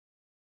 minutes?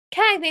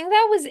 I think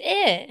that was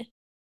it.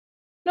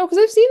 No, because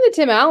I've seen the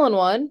Tim Allen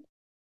one.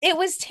 It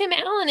was Tim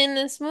Allen in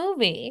this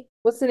movie.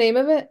 What's the name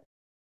of it?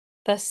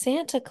 The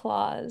Santa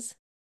Claus.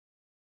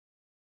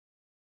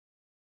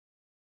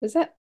 Is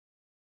that?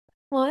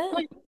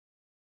 What?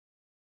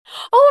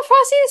 Oh,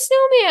 Frosty the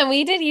Snowman.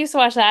 We did used to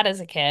watch that as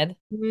a kid.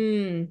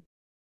 Hmm.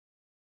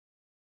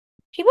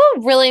 People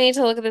really need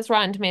to look at this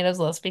Rotten Tomatoes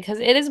list because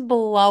it is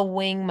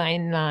blowing my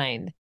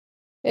mind.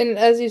 And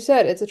as you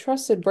said, it's a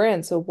trusted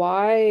brand, so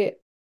I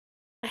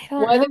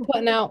don't why are they know.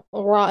 putting out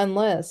a rotten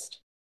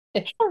list?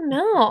 I don't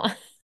know.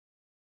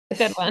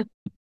 Good one.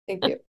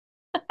 Thank you.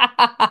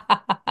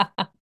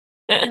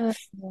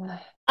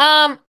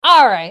 Uh,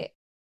 All right.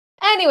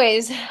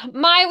 Anyways,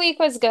 my week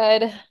was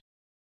good.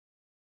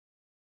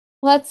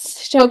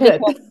 Let's oh, jump into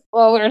good.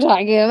 what we're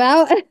talking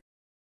about.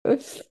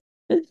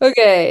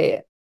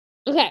 Okay.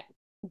 Okay.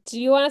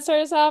 Do you want to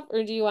start us off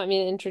or do you want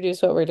me to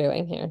introduce what we're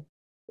doing here?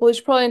 Well, you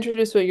should probably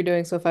introduce what you're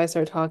doing, so if I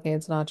start talking,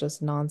 it's not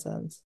just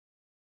nonsense.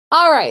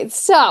 All right.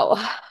 So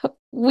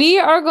we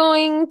are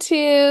going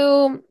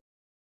to.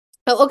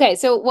 Oh, okay.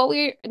 So what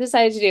we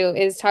decided to do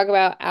is talk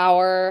about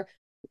our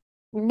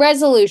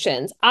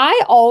resolutions.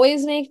 I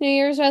always make New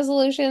Year's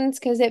resolutions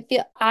because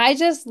I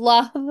just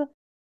love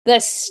the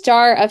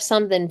start of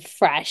something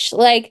fresh.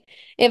 Like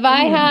if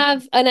I Mhm.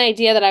 have an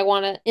idea that I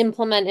want to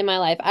implement in my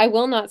life, I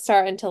will not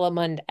start until a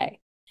Monday.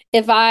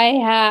 If I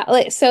have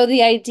like so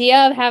the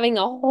idea of having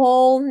a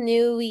whole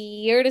new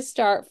year to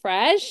start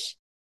fresh,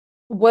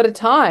 What a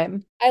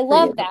time I for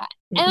love you. that.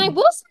 And I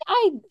will say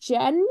I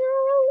generally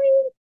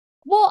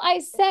well, I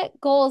set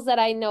goals that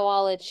I know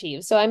I'll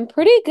achieve. So I'm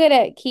pretty good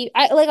at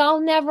I'll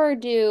never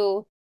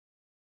do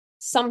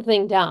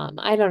something dumb.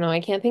 I don't know.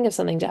 I can't think of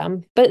something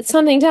dumb, but it's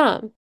something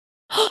dumb.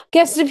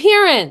 Guest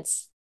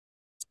appearance.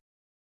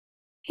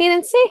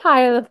 Hayden, say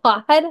hi to the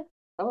pod.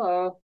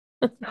 Hello.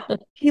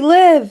 He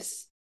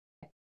lives.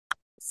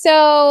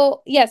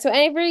 So, yeah, so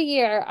every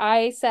year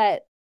I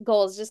set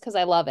goals just because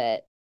I love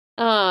it.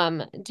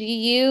 Do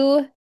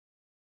you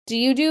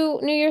do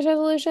New Year's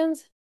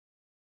resolutions?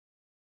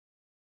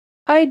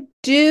 I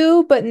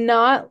do, but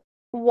not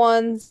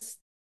ones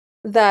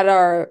that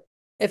are,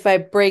 if I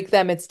break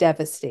them, it's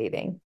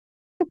devastating.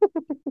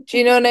 Do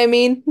you know what I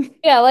mean?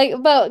 Yeah, like,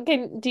 but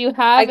do you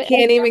I have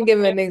can't even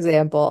give an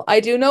example. I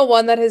do know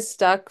one that has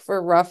stuck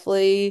for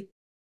roughly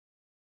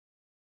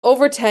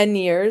over 10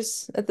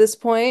 years at this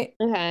point,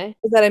 Okay.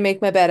 is that I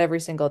make my bed every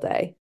single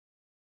day.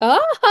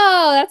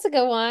 Oh, that's a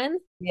good one.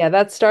 Yeah,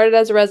 that started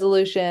as a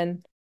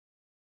resolution,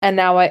 and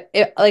now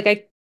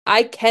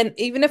I can,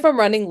 even if I'm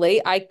running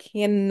late, I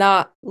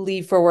cannot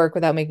leave for work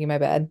without making my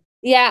bed.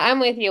 Yeah, I'm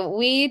with you.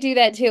 We do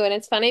that too. And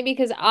it's funny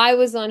because I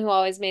was the one who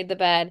always made the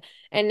bed,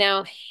 and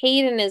now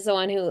Hayden is the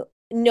one who,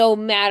 no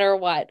matter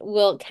what,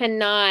 will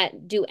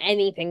cannot do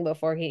anything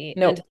before he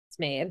Nope. until he's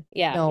made.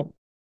 Yeah. No.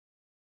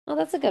 Oh,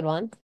 that's a good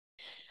one.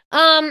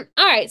 All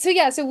right. So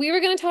yeah, so we were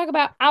going to talk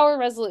about our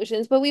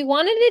resolutions, but we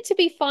wanted it to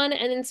be fun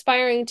and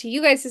inspiring to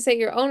you guys to set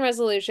your own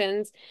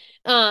resolutions.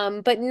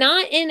 But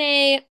not in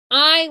a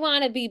I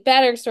want to be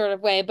better sort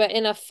of way, but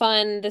in a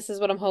fun, this is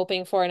what I'm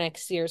hoping for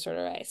next year sort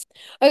of way.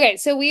 Okay,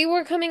 so we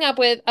were coming up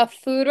with a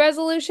food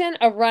resolution,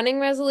 a running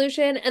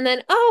resolution, and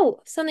then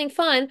something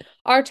fun,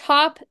 our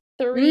top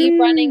three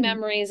running Mm.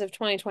 memories of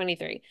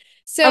 2023. I'm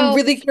So,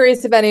 really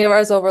curious if any of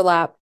ours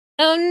overlap.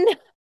 no,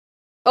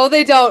 Oh,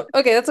 they don't.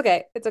 Okay, that's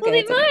okay. It's well, okay. they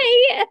It's okay.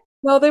 might.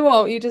 No, they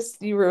won't.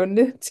 You ruined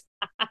it.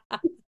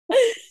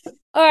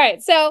 All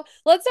right, so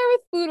let's start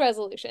with food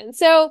resolution.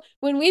 So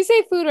when we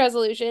say food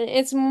resolution,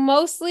 it's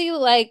mostly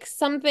like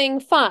something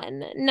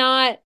fun,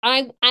 not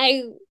I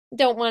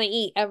don't want to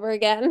eat ever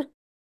again.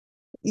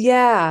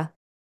 Yeah.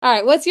 All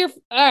right,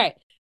 all right,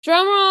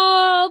 drum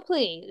roll,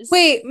 please.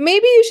 Wait,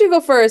 maybe you should go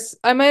first.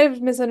 I might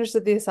have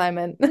misunderstood the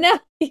assignment. No,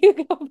 you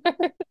go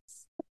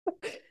first.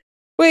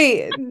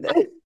 Wait.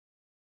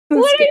 I'm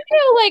What do scared. you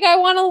do? Like I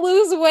want to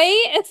lose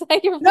weight? It's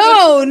like your food.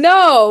 No,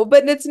 no,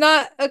 but it's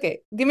not.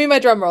 Okay, give me my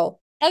drum roll.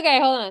 Okay,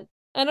 hold on.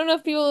 I don't know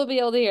if people will be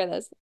able to hear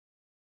this.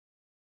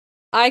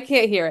 I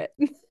can't hear it.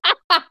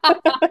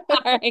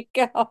 All right,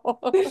 go.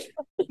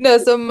 No,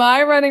 so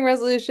my running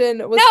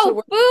resolution was to No,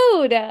 work.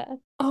 food.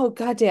 Oh,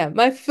 goddamn.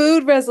 My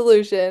food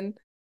resolution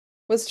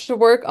was to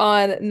work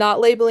on not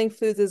labeling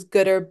foods as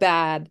good or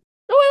bad.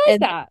 Oh, I like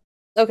And that.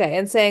 okay,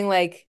 and saying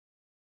like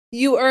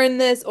you earn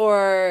this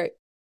or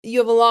you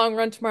have a long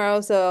run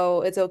tomorrow,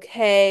 so it's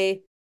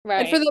okay.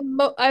 And for Right. the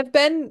mo I've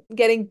been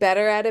getting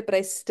better at it, but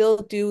I still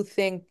do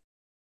think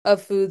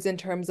of foods in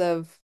terms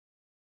of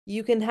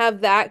you can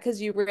have that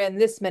because you ran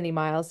this many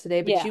miles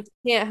today, but Yeah. you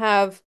can't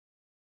have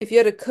if you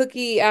had a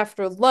cookie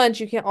after lunch,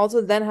 you can't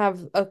also then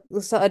have a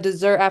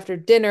dessert after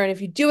dinner. And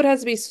if you do, it has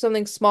to be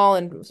something small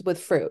and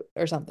with fruit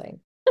or something.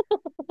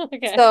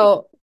 Okay.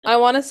 So I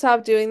want to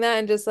stop doing that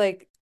and just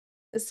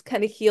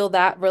kind of heal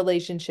that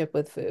relationship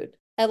with food.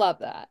 I love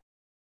that.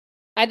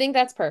 I think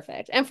that's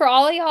perfect. And for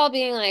all of y'all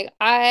being like,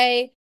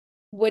 I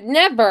would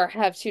never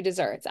have two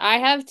desserts. I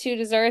have two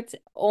desserts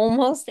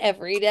almost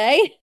every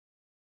day.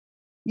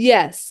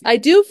 Yes, I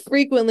do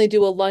frequently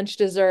do a lunch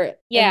dessert and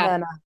Yeah.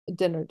 then a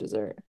dinner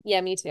dessert.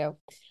 Yeah, me too.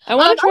 I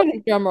want to try Oh,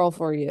 to drum roll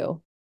for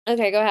you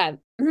okay, go ahead.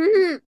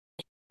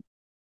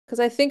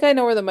 because I think I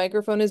know where the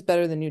microphone is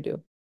better than you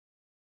do.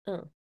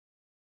 Oh.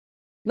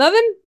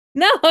 Nothing?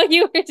 No,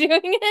 you were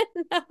doing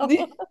it?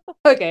 No.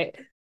 Okay.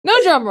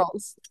 No drum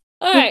rolls.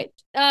 All right.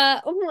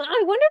 I wonder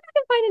if I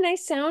can find a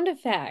nice sound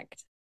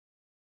effect.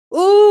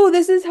 Ooh,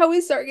 this is how we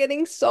start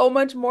getting so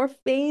much more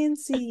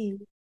fancy.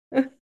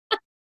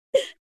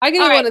 I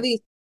can All do right. one of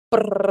these.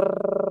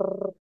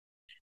 Brrrr.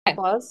 Okay.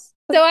 Applause.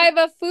 So I have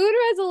a food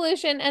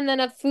resolution and then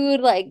a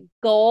food like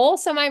goal.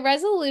 So my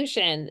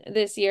resolution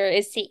this year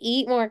is to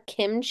eat more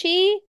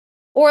kimchi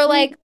or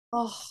like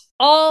Oh,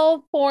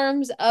 all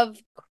forms of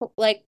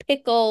like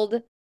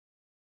pickled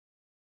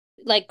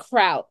like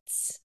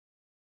krauts.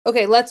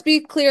 okay, let's be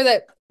clear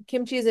that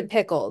kimchi isn't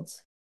pickled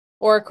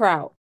or a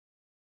kraut.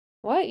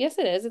 What? Yes,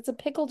 it is. It's a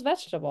pickled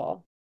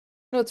vegetable.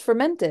 No, it's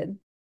fermented.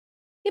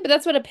 Yeah, but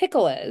that's what a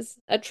pickle is.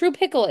 A true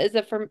pickle is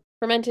a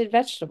fermented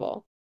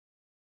vegetable.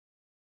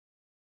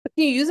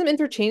 Can you use them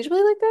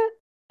interchangeably like that?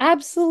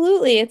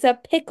 Absolutely. It's a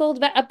pickled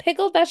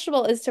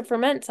vegetable is to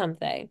ferment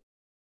something.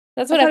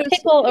 That's I what thought a it was to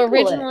pickle pickle it.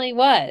 originally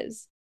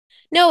was.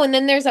 No, and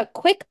then there's a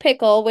quick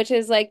pickle, which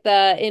is like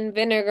the in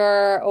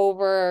vinegar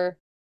over.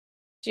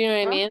 Do you know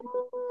what I mean?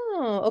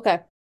 Oh, okay.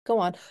 Go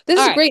on. This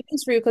All is right. great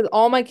news for you because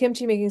all my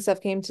kimchi making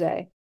stuff came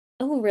today.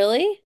 Oh,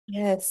 really?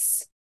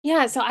 Yes.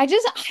 Yeah, so I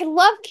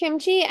love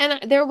kimchi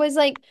and there was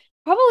like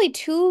probably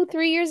 2,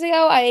 3 years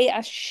ago I ate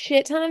a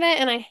shit ton of it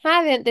and I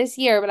haven't this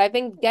year, but I've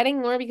been getting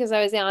more because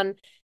I was on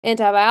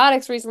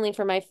antibiotics recently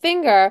for my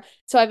finger.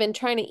 So I've been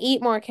trying to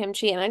eat more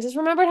kimchi and I just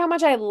remembered how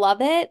much I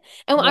love it.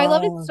 And I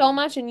love it Love. so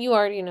much, and you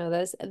already know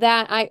this,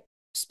 that I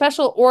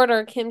special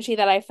order kimchi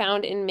that I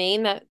found in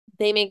Maine that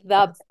they make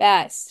the Yes.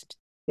 best,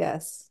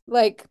 Yes.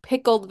 like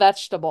pickled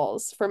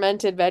vegetables,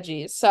 fermented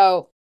veggies.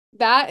 So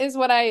that is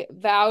what I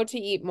vow to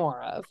eat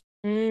more of.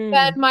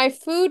 Then Mm. my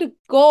food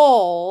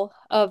goal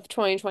of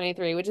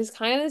 2023, which is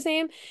kind of the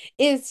same,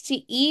 is to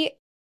eat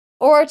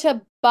or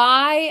to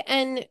buy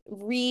and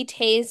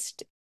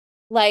retaste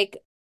like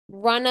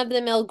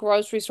run-of-the-mill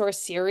grocery store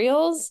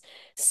cereals.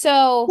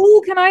 So,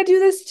 Oh, can I do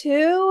this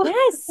too?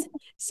 yes.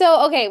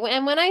 So, okay,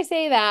 and when I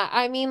say that,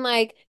 I mean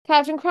like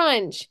Captain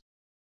Crunch,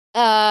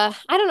 I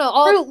don't know,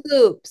 all Fruit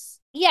Loops.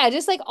 yeah,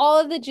 just like all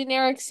of the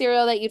generic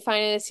cereal that you'd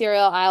find in a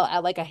cereal aisle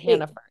at like a Wait,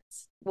 Hannaford's.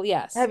 Well,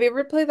 yes. have you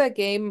ever played that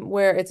game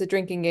where it's a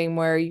drinking game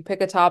where you pick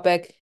a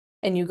topic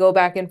and you go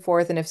back and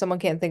forth, and if someone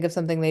can't think of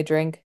something, they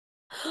drink?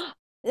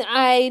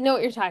 I know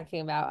what you're talking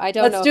about. I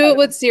don't Let's know if do I it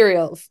with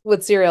cereal,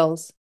 with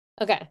cereals.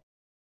 Okay.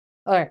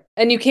 All right.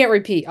 And you can't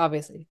repeat,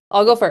 obviously.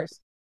 I'll go Yeah. first.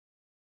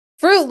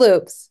 Fruit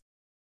Loops,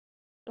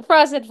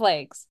 Frosted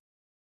Flakes,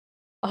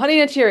 Honey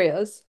Nut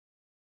Cheerios.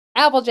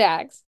 Apple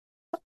Jacks,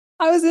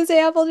 I was gonna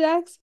say Apple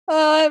Jacks.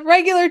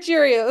 Regular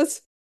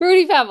Cheerios.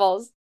 Fruity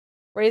Pebbles,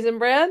 Raisin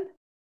Bran,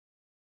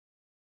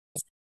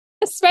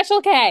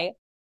 Special K.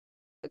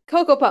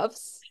 Cocoa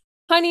Puffs.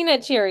 Honey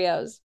Nut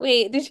Cheerios.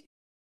 Wait, did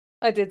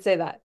I did say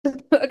that.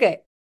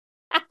 Okay.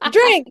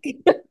 Drink.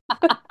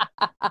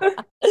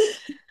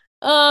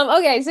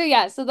 Okay, so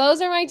yeah, so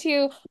those are my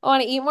two. I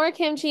want to eat more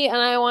kimchi and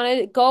I want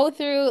to go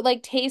through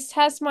like taste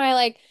test my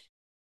like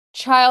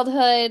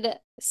childhood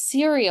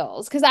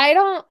cereals because I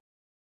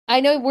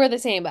know we're the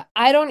same, but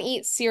I don't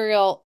eat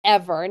cereal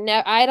ever.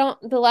 I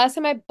don't the last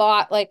time I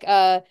bought like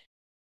a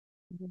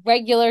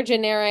regular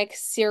generic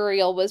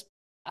cereal was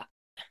uh,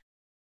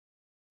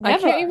 I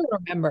can't never. even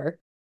remember.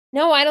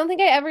 No, I don't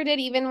think I ever did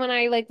even when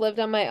I like lived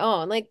on my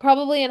own. Like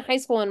probably in high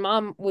school when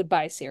mom would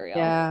buy cereal.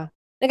 Yeah.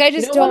 Like I You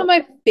just know, one of don't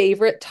my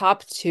favorite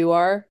top two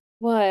are,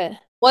 what?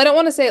 well, I don't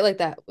want to say it like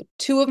that.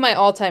 Two of my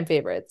all-time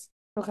favorites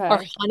are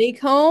Okay.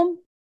 honeycomb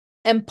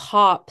and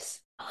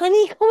pops.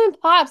 Honeycomb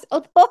and Pops.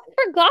 Oh, I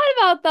forgot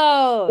about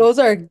those. Those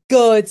are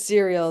good You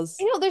cereals.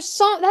 know, that's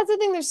the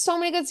thing. There's so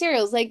many good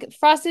cereals, like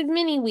Frosted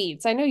Mini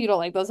Wheats. I know you don't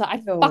like those. I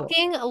No.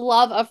 fucking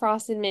love a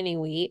Frosted Mini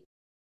Wheat.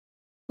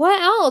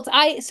 What else?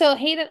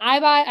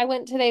 I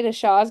went today to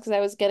Shaw's because I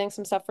was getting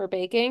some stuff for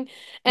baking,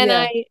 and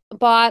I Yeah.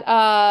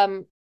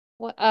 bought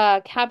what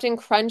Captain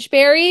Crunch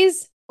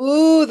berries.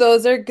 Ooh,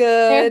 those are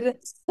They're good.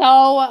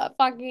 so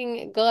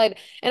fucking good.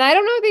 And I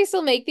don't know if they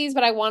still make these,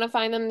 but I want to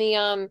find them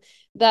the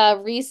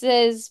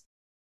Reese's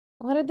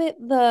what are they?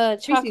 The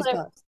Reese's chocolate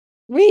Puffs.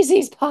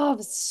 Reese's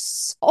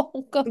Puffs.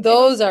 So good.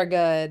 Those are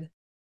good.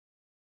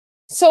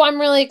 So I'm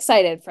really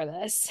excited for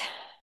this.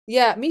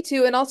 Yeah, me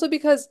too. And also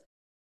because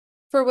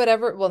for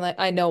whatever, well,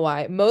 I know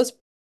why. Most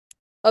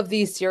of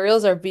these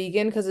cereals are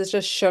vegan because it's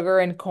just sugar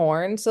and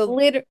corn. So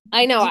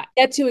I know. you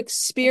get to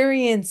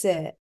experience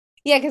it.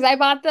 Yeah, because I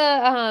bought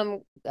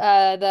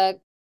the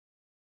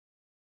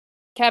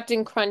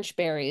Captain Crunch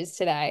berries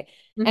today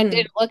and Hmm.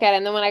 didn't look at it.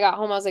 And then when I got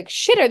home, I was like,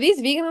 shit, are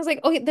these vegan? I was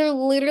like, okay, they're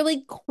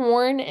literally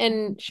corn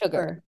and sugar.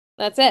 Sure.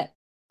 That's it.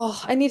 Oh,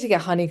 I need to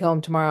get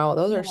honeycomb tomorrow.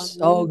 Those are Yeah,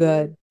 so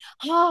good.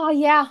 oh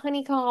yeah,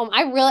 honeycomb.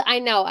 I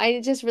know.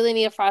 I just really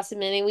need a frosted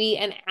mini wheat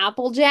and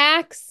Apple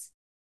Jacks.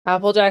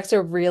 Apple Jacks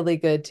are really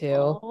good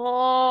too.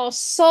 Oh,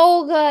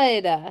 so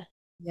good.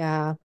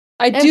 Yeah.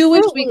 I And do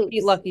wish Fruit we could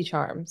eat Loops. Lucky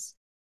Charms.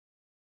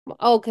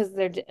 Oh, because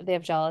they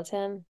have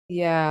gelatin.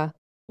 Yeah.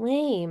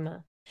 Lame.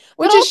 But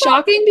Which is also,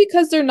 shocking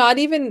because they're not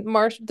even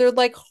they're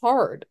like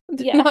hard.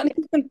 They're yeah. not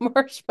even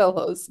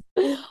marshmallows.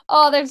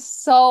 Oh, they're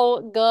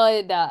so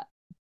good.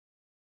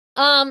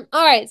 All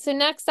right, so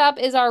next up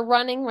is our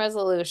running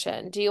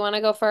resolution. Do you want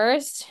to go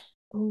first?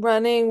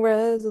 Running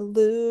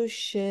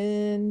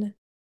resolution.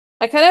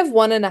 I kind of have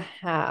one and a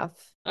half.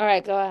 All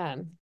right, go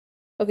ahead.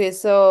 Okay,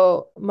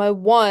 so my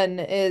one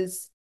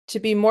is to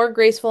be more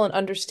graceful and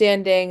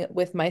understanding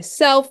with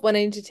myself when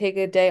I need to take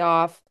a day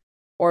off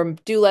or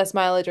do less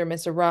mileage or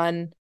miss a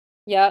run.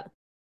 Yep.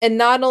 And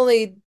not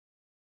only,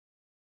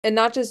 and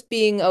not just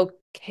being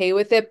okay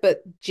with it,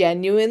 but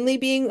genuinely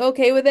being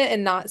okay with it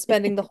and not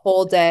spending the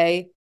whole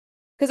day.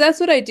 Because that's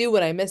what I do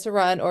when I miss a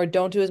run or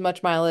don't do as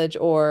much mileage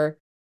or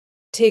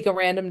take a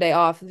random day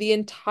off. The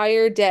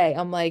entire day,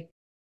 I'm like,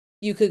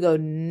 you could go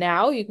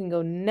now, you can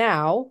go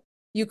now.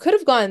 You could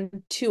have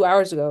gone 2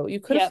 hours ago. You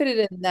could have Yep. fit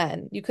it in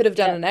then. You could have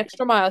done Yep. an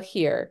extra mile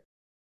here.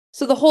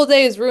 So the whole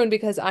day is ruined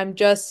because I'm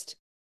just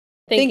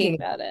Thinking thinking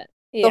about it.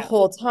 the Yeah.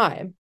 whole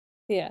time.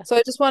 Yeah. So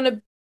I just want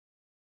to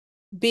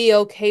be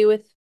okay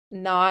with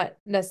not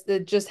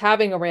necessarily just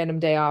having a random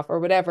day off or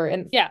whatever.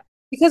 And Yeah.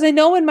 because I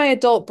know in my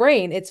adult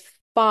brain it's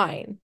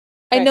fine.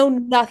 I Right. know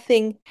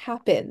nothing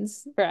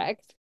happens.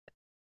 Correct.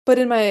 But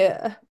in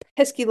my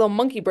pesky little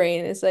monkey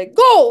brain, it's like,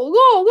 go,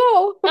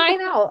 go, I go.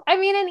 know. I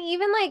mean, and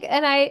even like,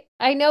 and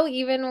I know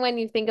even when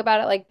you think about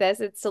it like this,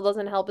 it still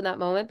doesn't help in that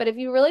moment. But if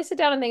you really sit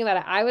down and think about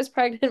it, I was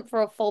pregnant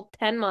for a full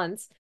 10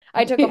 months.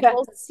 I took a Yeah,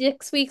 full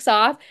 6 weeks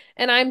off,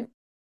 and I'm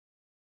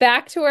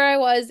back to where I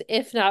was,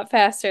 if not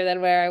faster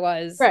than where I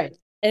was. right.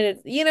 And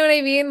it's, you know what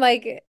I mean?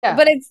 Like, Yeah.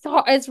 but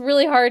it's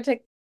really hard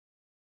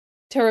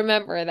to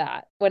remember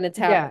that when it's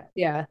happening. Yeah,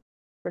 yeah,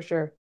 for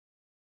sure.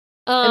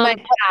 And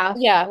Um, half,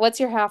 yeah, what's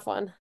your half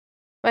one?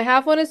 my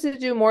half one is to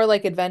do more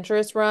like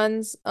adventurous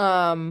runs.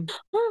 And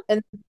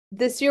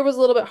this year was a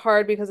little bit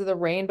hard because of the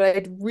rain,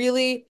 but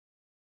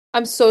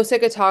I'm so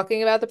sick of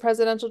talking about the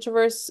presidential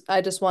traverse.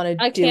 I just want to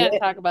I do can't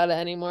it. talk about it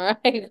anymore.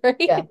 I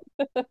Yeah.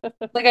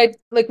 agree.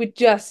 Like we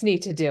just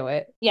need to do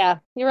it. Yeah,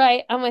 you're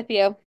right. I'm with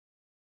you.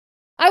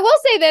 I will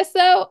say this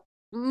though,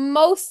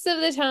 most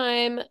of the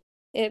time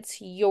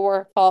it's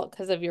your fault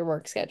because of your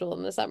work schedule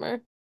in the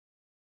summer.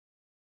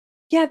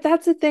 Yeah,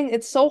 that's the thing.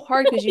 It's so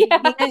hard because you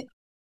Yeah. can't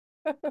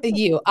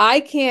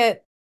I can't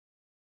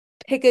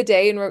pick a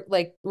day and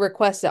like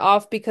request it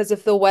off because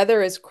if the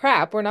weather is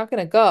crap, we're not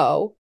gonna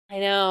go. I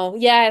know.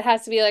 Yeah, it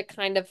has to be like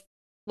kind of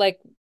like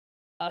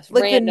a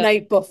Like the random.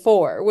 night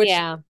before, which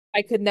Yeah.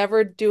 I could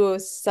never do a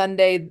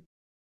Sunday,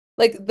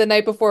 like the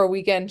night before a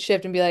weekend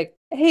shift and be like,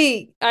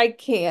 hey, I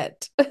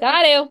can't.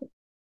 Got to.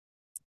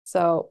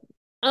 So,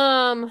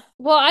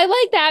 Well, I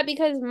like that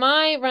because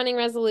my running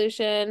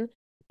resolution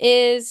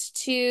is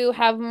to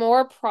have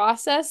more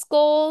process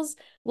goals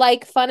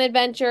like fun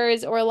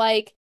adventures or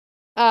like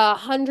a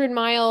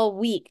 100-mile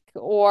week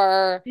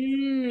or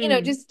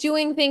Mm, just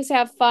doing things to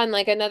have fun.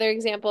 Like another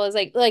example is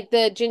like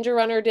the Ginger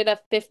Runner did a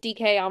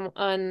 50K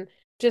on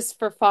just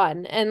for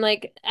fun. And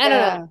like I don't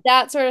know, yeah.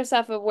 that sort of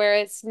stuff of where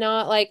it's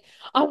not like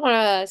I want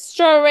to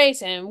start a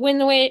race and win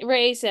the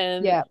race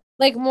and Yeah.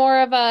 like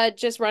more of a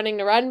just running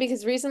to run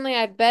because recently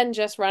I've been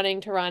just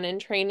running to run and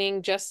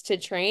training just to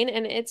train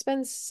and it's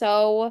been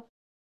so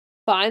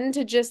fun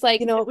to just You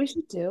like know what we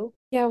should do?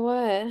 yeah,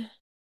 what?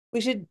 We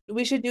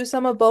should do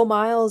some of Bo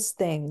Miles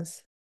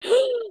things.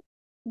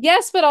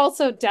 Yes, but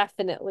also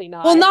definitely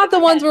Well, not. not the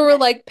ones where we're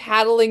like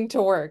paddling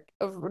to work.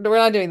 We're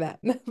not doing that.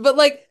 But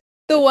like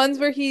the ones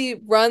where he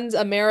runs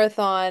a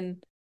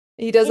marathon,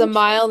 he does a In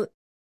mile.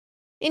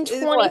 in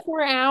What?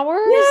 24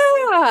 hours?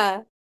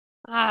 Yeah.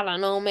 I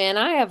don't know, man.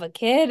 I have a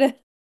kid.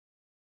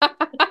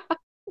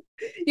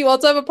 You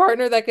also have a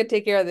partner that could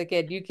take care of the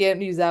kid. You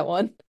can't use that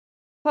one.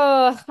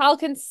 I'll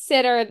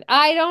consider.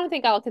 I don't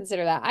think I'll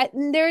consider that.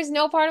 There's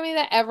no part of me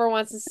that ever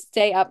wants to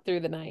stay up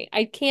through the night.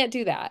 I can't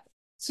do that.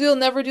 So you'll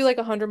never do like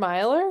a 100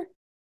 miler?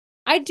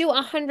 I'd do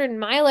 100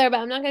 miler, but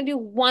I'm not gonna do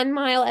 1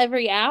 mile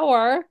every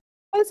hour.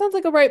 That sounds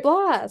like a right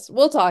blast.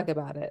 We'll talk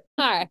about it.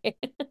 All right.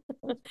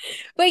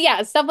 But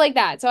yeah, stuff like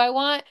that. So I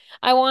want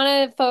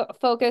to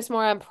focus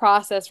more on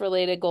process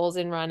related goals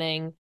in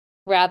running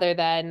rather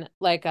than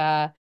like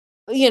the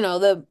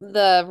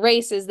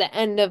race is the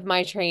end of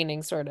my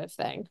training sort of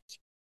thing.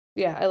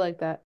 Yeah, I like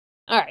that.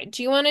 All right.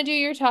 Do you want to do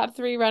your top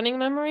three running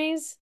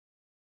memories?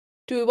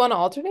 Do we want to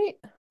alternate?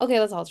 Okay,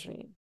 let's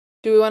alternate.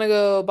 Do we want to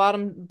go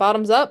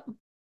bottoms up?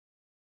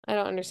 I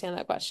don't understand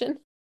that question.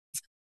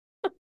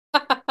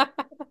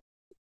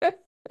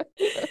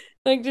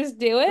 Like just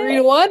do Three to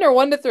it? one or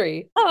 1 to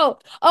 3? Oh,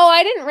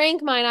 I didn't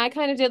rank mine. I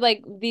kind of did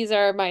like these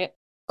are my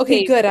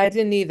Okay, favorite. good. I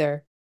didn't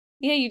either.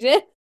 Yeah, you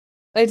did?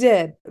 I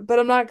did, but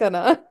I'm not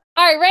gonna.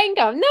 All right, rank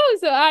them. No,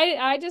 so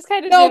I just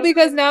kind of No, did.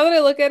 because now that I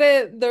look at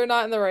it, they're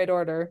not in the right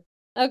order.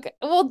 Okay,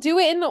 we'll do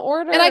it in the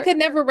And I order. could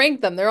never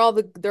rank them. They're all All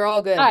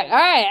good. right, all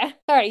right,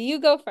 all right. You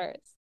go first.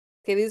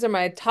 Okay, these are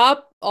my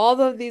top. All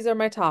of these are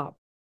my top.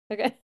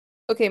 Okay.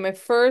 Okay, my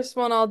first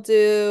one I'll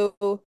do.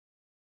 Oh,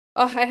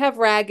 I have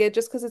Ragged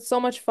just because it's so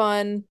much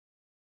fun.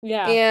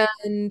 Yeah.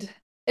 And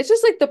it's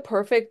just like the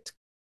perfect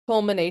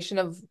culmination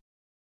of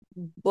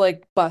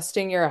like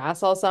busting your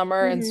ass all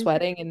summer and Hmm.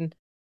 sweating. And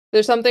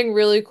there's something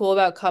really cool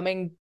about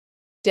coming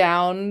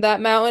down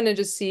that mountain and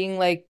just seeing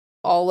like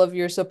all of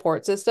your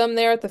support system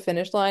there at the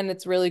finish line.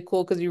 It's really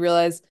cool because you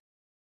realize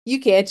you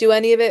can't do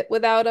any of it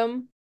without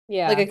them. Like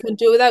Yeah. I couldn't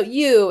do it without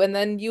you. And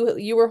then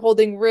you were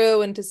holding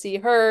Rue and to see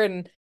her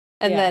and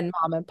Yeah. then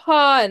mom and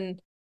pa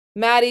and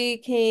Maddie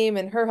came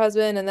and her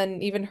husband and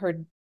then even her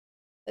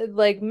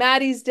like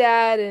Maddie's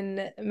dad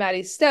and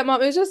Maddie's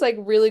stepmom. It was just like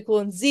really cool.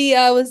 And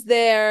Zia was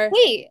there.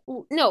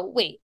 No,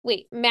 wait.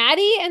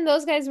 Maddie and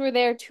those guys were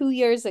there 2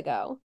 years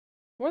ago.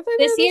 Weren't they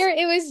there This this? year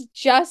it was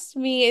just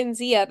me and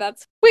Zia.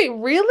 That's Wait,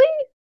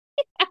 really?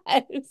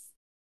 yes.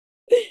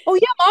 Oh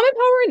yeah, mom and pa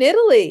were in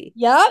Italy.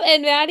 Yep,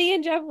 and Maddie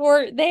and Jeff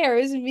weren't there.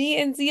 It was me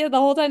and Zia the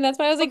whole time. That's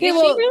why I was like, Okay, is she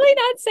well, really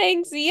not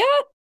saying Zia?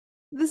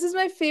 this is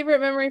my favorite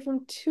memory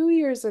from 2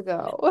 years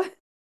ago.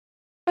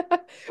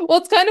 Well,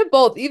 it's kind of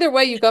both. Either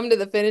way, you come to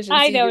the finish and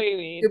I see know your what you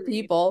your mean.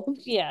 people.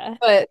 Yeah.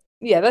 But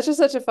yeah, that's just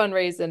such a fun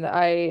race, and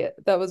I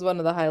that was one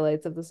of the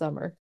highlights of the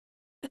summer.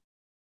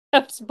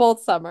 That's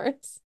both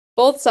summers.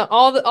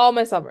 All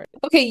my summers.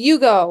 Okay, you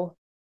go.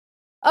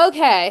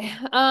 Okay.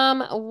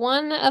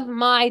 One of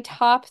my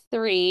top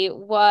three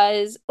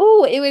was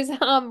it was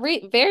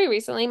re very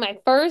recently, my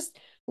first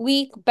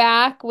week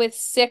back with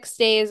 6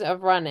 days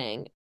of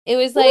running. It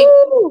was like,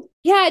 Woo!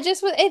 yeah,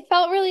 it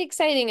felt really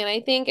exciting, and I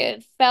think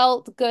it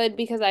felt good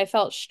because I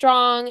felt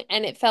strong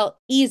and it felt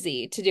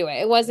easy to do it.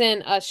 It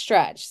wasn't a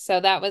stretch, so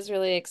that was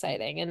really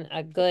exciting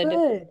and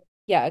Good.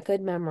 yeah, a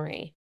good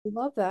memory.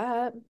 Love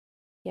that.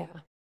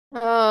 Yeah.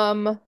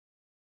 Um,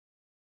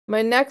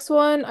 my next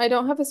one, I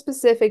don't have a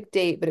specific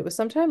date, but it was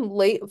sometime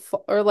late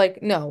fall, or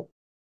like no,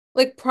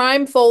 like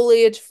prime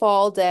foliage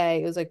fall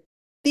day. It was like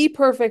the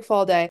perfect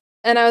fall day.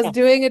 And I was Yeah.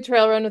 doing a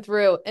trail run with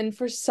Rue, and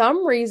for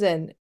some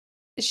reason,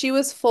 she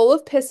was full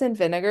of piss and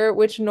vinegar,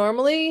 which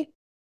normally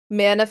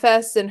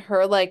manifests in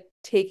her like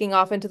taking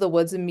off into the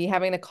woods and me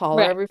having to call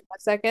her Right. every 5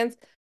 seconds.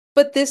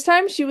 But this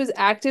time she was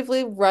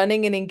actively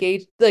running and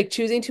engaged, like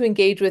choosing to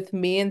engage with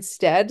me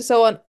instead.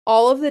 So on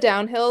all of the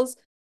downhills,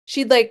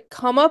 she'd like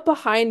come up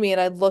behind me and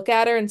I'd look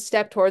at her and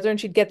step towards her and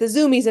she'd get the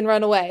zoomies and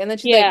run away. And then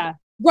she'd like Yeah.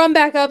 run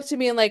back up to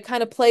me and like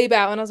kind of play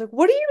bow. And I was like,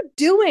 what are you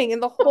doing?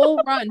 And the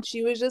whole run,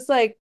 she was just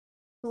like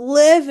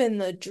living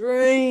the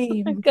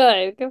dream.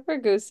 Good. Good for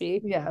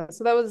Goosey. Yeah,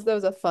 so that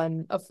was a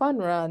fun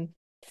run.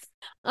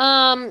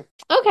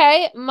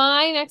 Okay,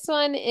 my next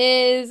one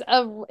is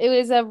I think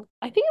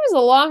it was a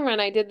long run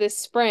I did this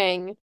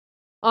spring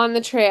on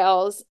the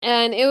trails,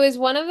 and it was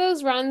one of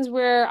those runs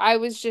where I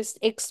was just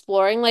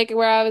exploring, like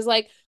where I was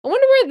like, I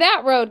wonder where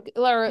that road,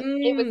 or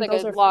it was like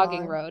Those a are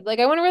logging fun. road. Like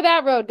I wonder where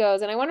that road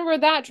goes, and I wonder where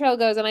that trail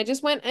goes, and I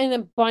just went in a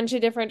bunch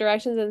of different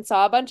directions and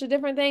saw a bunch of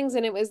different things,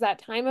 and it was that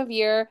time of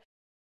year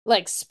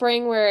like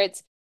spring where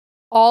it's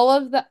all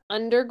of the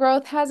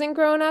undergrowth hasn't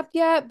grown up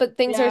yet, but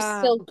things are Yeah.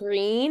 still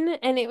green.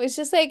 And it was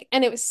just like,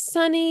 and it was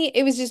sunny.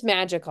 It was just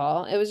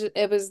magical. It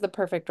was the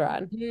perfect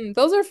run.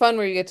 Those are fun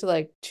where you get to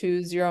like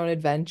choose your own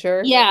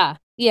adventure. Yeah.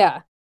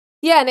 Yeah.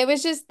 Yeah. And it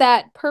was just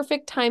that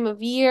perfect time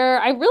of year.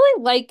 I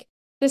really like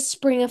the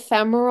spring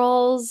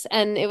ephemerals.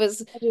 And it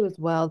was, I do as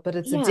well, but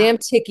it's the yeah, damn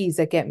tickies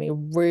that get me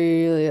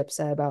really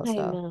upset about I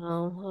stuff.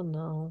 know. I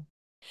know.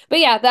 But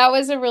yeah, that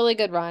was a really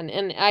good run.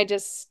 And I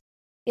just,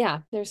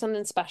 yeah, there's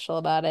something special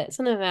about it.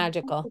 Something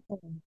magical.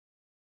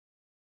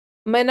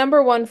 My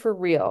number one for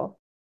real,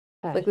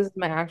 like Okay. this is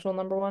my actual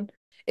number one,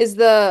 is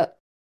the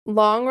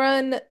long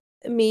run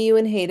me, you,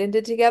 and Hayden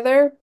did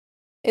together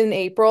in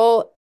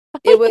April.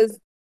 It was,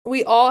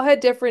 we all had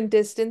different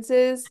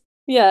distances,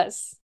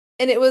 Yes.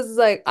 and it was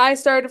like I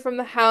started from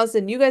the house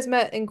and you guys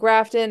met in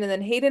Grafton, and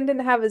then Hayden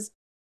didn't have his,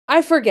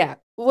 I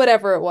forget,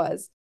 whatever it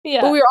was. But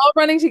Yeah. we were all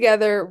running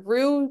together.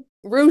 Rue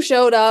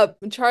showed up,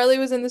 and Charlie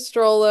was in the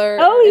stroller,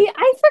 Oh, and yeah,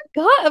 I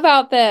forgot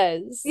about yeah,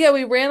 this.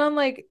 we ran on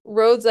like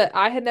roads that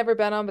I had never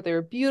been on, but they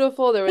were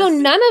beautiful. There No,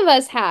 was, none of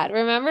us had.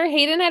 Remember?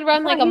 Hayden had I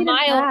run like thought a Hayden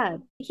mile.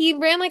 had. He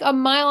ran like a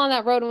mile on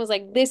that road and was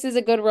like, this is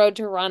a good road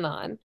to run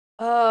on. And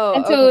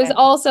Oh, so it was okay.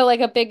 also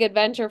like a big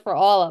adventure for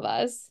all of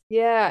us.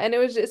 Yeah, and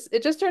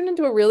it just turned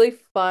into a really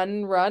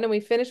fun run, and we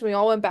finished, and we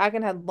all went back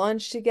and had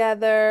lunch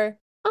together.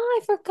 Oh,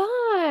 I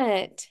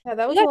forgot. Yeah,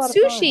 that We was a got lot of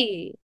fun.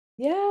 sushi.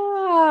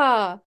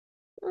 Yeah.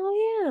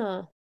 Oh,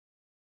 yeah.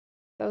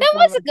 That was That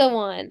one of was my, a good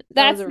one.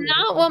 that was That's a really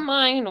not fun. what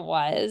mine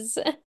was.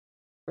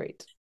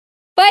 Great.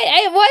 But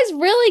it was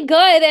really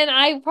good, and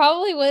I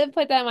probably would have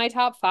put that in my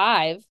top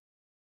five.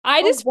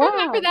 I Oh, just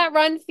remember wow. that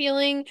run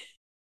feeling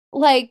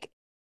like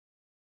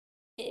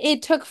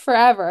it took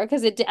forever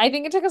because I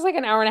think it took us like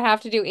an hour and a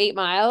half to do 8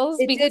 miles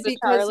It because did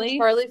of because Charlie.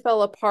 Charlie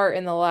fell apart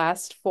in the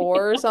last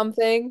four or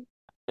something.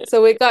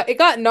 So it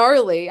got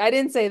gnarly. I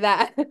didn't say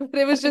that, but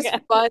it was just Okay.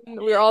 fun.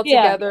 We were all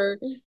Yeah. together.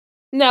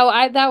 No,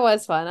 I that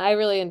was fun. I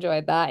really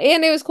enjoyed that.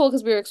 And it was cool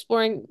because we were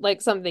exploring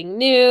like something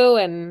new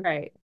and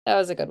Right. that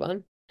was a good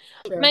one.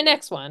 My True.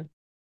 next one,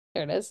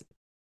 there it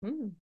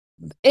Mm.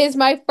 is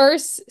my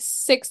first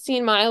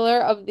 16 miler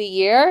of the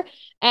year.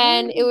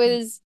 And it Mm.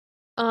 was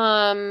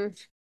um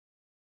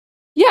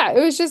yeah, it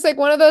was just like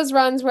one of those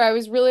runs where I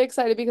was really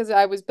excited because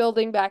I was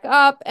building back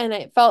up and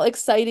it felt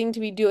exciting to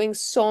be doing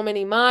so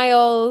many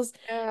miles.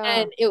 Yeah.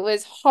 And it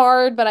was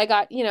hard, but I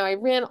got, I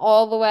ran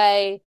all the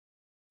way.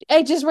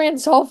 I just ran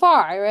so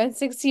far. I ran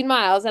 16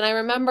 miles. And I Oh,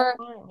 remember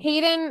wow.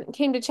 Hayden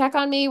came to check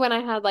on me when I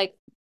had like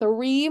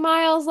 3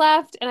 miles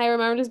left. And I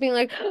remember just being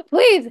like,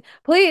 please,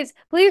 please,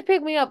 please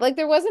pick me up. Like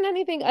there wasn't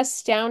anything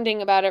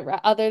astounding about it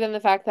other than the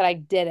fact that I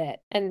did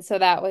it. And so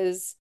that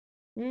was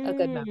a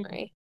good Mm.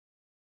 memory.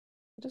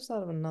 I just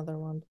thought of another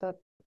one. That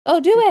Oh,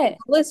 do it's on it.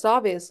 the list,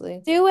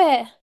 obviously. Do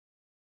it.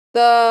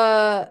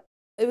 The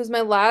it was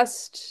my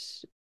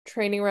last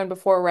training run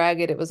before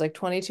Ragged. It was like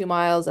 22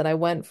 miles, and I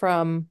went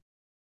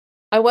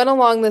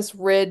along this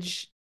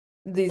ridge,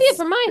 Yeah, these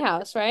from my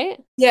house, right?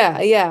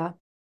 yeah, yeah.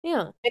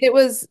 Yeah. And it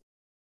was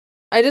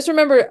I just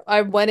remember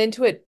I went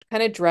into it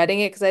kind of dreading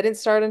it because I didn't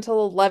start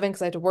until 11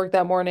 because I had to work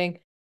that morning.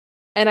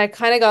 And I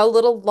kind of got a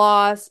little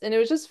lost. And it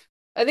was just,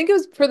 I think it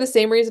was for the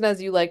same reason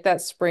as you like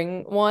that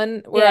spring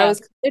one, where I Yeah. was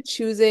kind of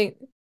choosing.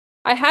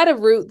 I had a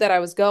route that I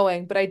was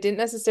going, but I didn't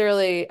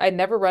necessarily, I'd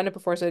never run it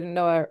before, so I didn't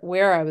know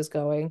where I was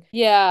going. It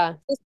Yeah.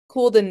 was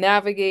cool to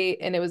navigate,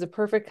 and it was a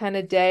perfect kind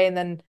of day. And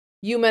then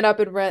you met up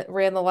and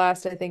ran the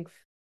last, I think,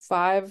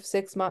 5,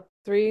 6 months,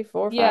 3,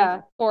 4, 5.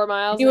 Yeah. 4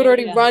 miles You had maybe.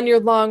 already Yeah. run your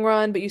long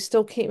run, but you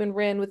still came and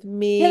ran with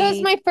Yeah, that was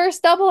me. my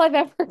first double I've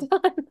ever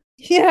done.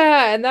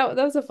 Yeah, and that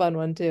was a fun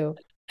one too.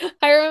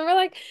 I remember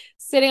like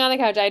sitting on the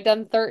couch. I had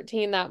done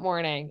 13 that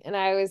morning and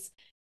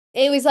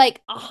it was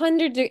like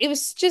 100. It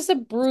was just a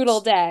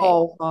brutal day.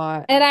 So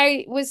hot. And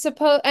I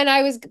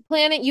was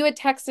planning, you had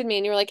texted me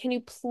and you were like, can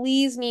you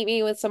please meet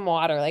me with some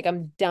water? Like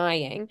I'm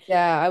dying.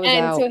 Yeah, I was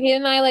And out. so he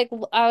and I like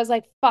I was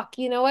like, fuck,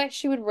 you know what?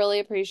 She would really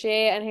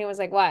appreciate it. And he was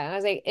like, what? And I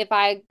was like, if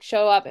I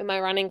show up in my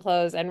running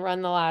clothes and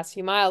run the last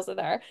few miles with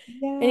her.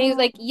 And he was Yeah.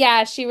 like,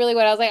 yeah, she really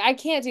would. I was like, I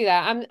can't do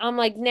that. I'm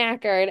like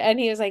knackered. And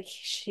he was like,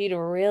 she'd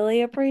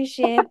really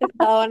appreciate it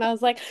though. And I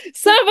was like,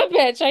 son of a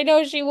bitch, I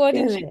know she would,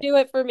 and Damn she'd it. do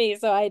it for me.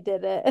 So I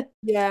did it.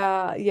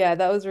 Yeah, yeah,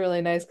 that was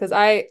really nice because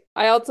I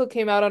also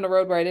came out on a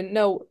road where I didn't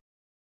know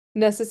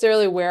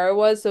necessarily where I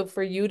was. So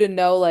for you to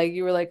know, like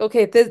you were like,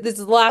 okay, this is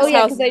the Oh last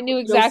yeah, house, because and I knew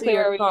you'll see exactly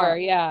your where we were. car.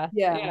 Yeah.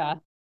 Yeah. Yeah.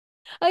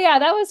 Oh yeah,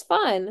 that was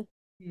fun.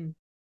 Mm.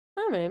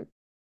 All right.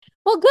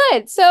 Well,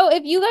 good. So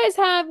if you guys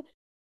have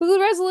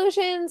food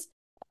resolutions,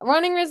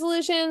 running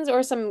resolutions,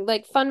 or some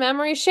like fun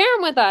memories, share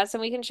them with us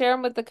and we can share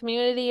them with the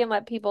community and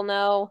let people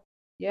know what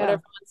Yeah.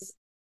 everyone's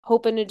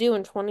hoping to do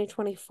in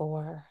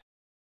 2024.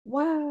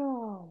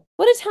 Wow.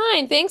 What a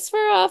time. Thanks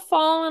for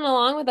following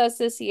along with us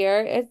this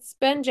year. It's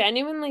been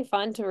genuinely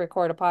fun to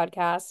record a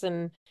podcast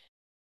and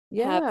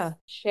have Yeah.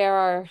 share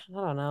our, I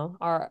don't know,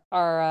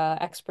 our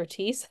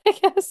expertise, I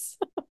guess.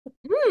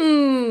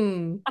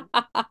 Hmm.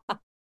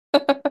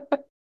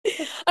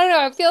 I don't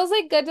know. It feels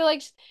like good to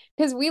like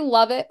because we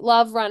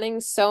love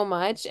running so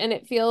much, and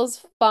it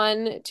feels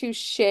fun to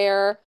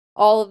share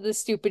all of the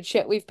stupid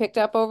shit we've picked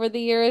up over the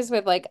years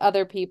with like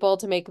other people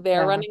to make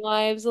their Yeah. running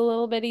lives a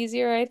little bit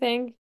easier, I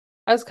think.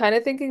 I was kind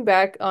of thinking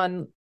back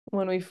on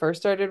when we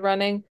first started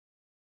running,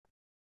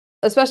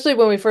 especially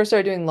when we first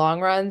started doing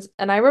long runs.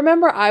 And I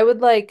remember I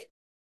would like,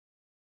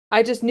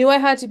 I just knew I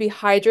had to be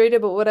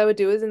hydrated, but what I would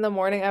do is in the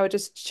morning I would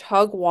just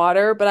chug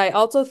water. But I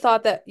also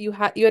thought that you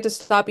had to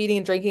stop eating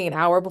and drinking an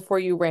hour before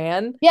you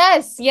ran.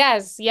 Yes,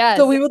 yes, So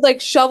yes. we would like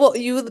shovel,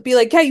 you would be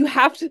like, yeah, you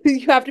have to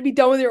be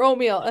done with your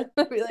oatmeal. And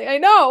I'd be like, I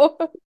know.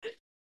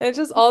 And it's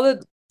just all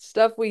the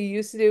stuff we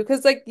used to do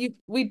because like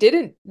we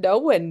didn't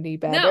know any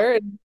No. better.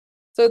 And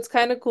so it's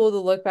kind of cool to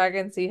look back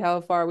and see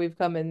how far we've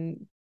come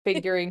in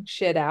figuring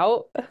shit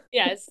out.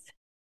 Yes.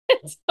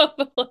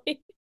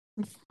 Totally.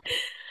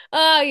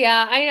 Oh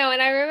yeah, I know.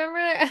 And I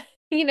remember,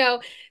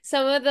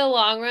 some of the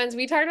long runs.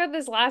 We talked about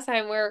this last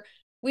time where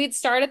we'd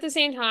start at the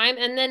same time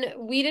and then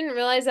we didn't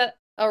realize that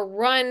a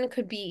run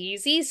could be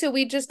easy. So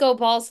we'd just go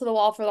balls to the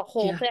wall for the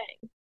whole Yeah,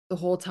 thing. the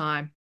whole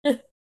time.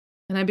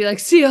 And I'd be like,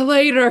 see you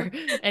later.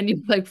 And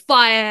you'd like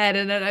fly ahead.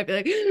 And then I'd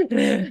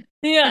be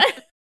Yeah.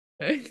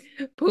 like,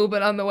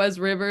 pooping on the West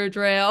River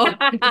Trail.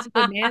 Just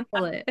couldn't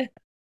handle it.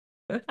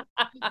 Are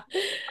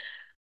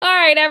All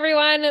right,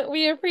 everyone.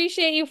 We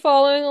appreciate you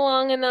following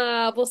along and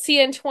we'll see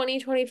you in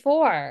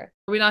 2024.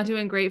 we not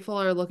doing grateful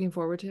or looking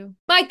forward to?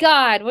 My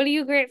God, what are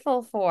you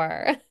grateful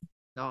for?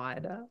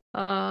 God.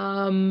 What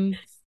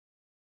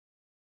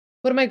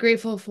am I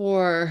grateful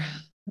for?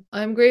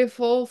 I'm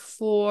grateful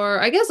for,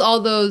 I guess,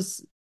 all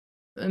those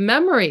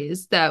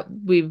memories that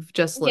we've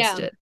just Yeah,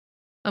 listed.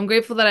 I'm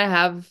grateful that I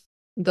have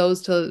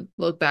those to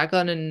look back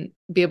on and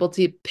be able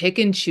to pick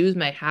and choose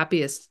my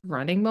happiest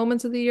running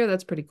moments of the year.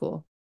 That's pretty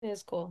cool. it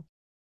is cool.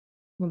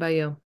 What about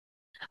you?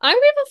 I'm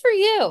grateful for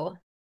you.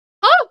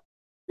 Oh,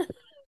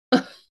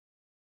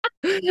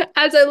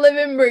 as I live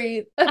and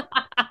breathe.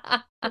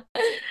 I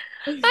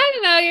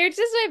don't know, you're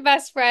just my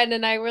best friend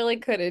and I really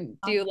couldn't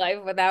do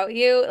life without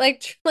you.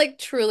 Like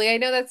truly. I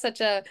know that's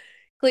such a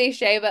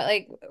cliche, but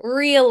like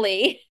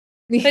really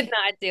could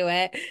not do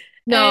it. And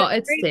No,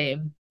 it's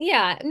same.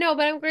 yeah, no,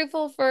 but I'm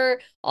grateful for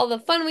all the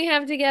fun we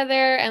have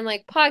together and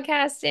like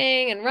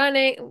podcasting and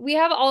running. We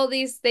have all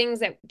these things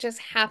that just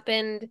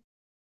happened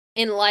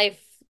in life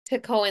to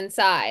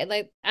coincide.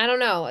 Like, I don't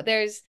know,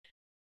 there's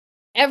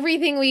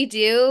everything we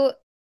do,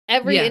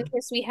 every Yeah.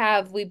 interest we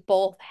have, we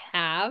both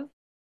have.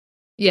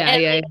 Yeah,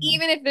 And yeah, like yeah.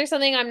 even if there's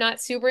something I'm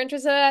not super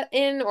interested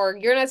in or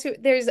you're not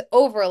there's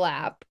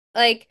overlap.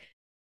 Like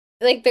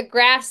the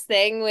grass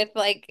thing with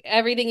like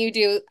everything you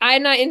do.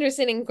 I'm not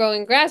interested in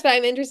growing grass, but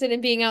I'm interested in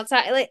being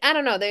outside. Like I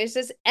don't know, there's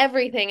just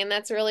everything and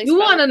that's really You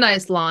want special. a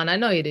nice lawn. I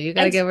know you do. You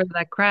got to get rid of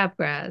that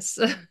crabgrass.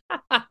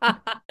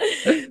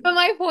 But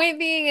my point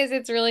being is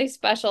it's really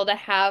special to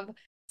have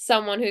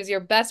someone who's your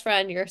best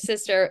friend, your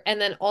sister, and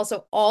then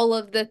also all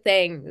of the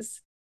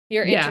things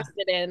you're Yeah,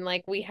 interested in,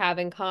 like we have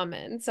in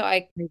common. So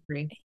I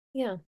agree.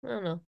 yeah, I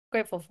don't know.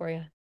 Grateful for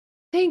you.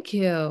 Thank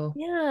you.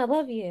 Yeah, I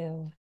love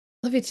you.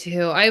 Love you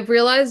too. I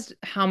realized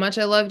how much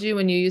I loved you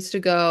when you used to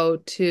go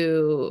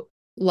to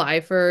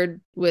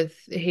Lyford with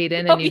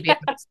Hayden Oh and you'd be yeah.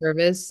 out of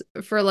service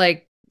for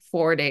like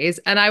 4 days.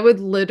 And I would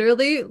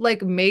literally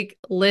like make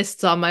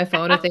lists on my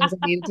phone of things I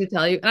needed to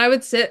tell you. And I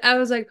would sit, I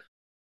was like,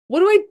 what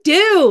do I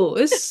do?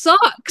 This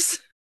sucks.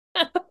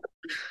 It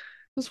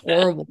was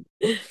horrible.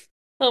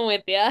 I'm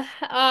with you. All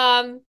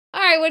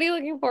right, what are you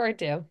looking forward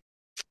to?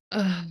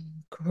 Uh,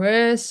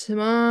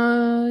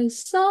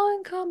 Christmas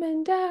sun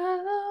coming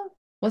down.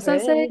 What's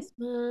that say?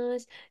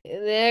 Christmas,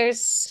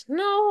 there's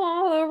snow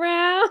all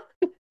around.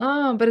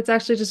 Oh, but it's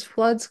actually just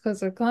floods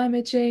because of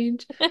climate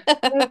change.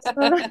 That's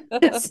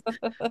nice.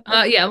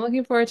 Yeah, I'm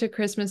looking forward to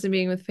Christmas and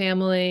being with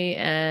family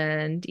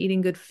and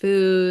eating good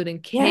food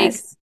and cake,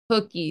 Yes.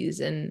 cookies,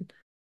 and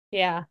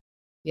Yeah.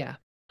 yeah,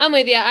 I'm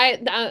with you.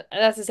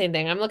 That's the same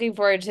thing. I'm looking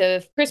forward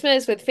to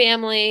Christmas with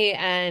family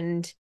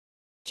and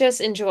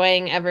just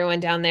enjoying everyone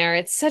down there.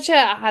 It's such a,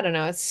 I don't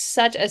know, it's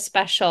such a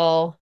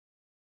special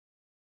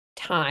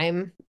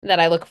time that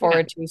I look yeah,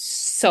 forward to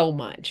so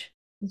much.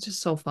 it's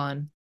just so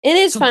fun. It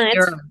is So fun.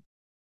 It's pure.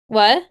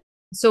 what?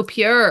 So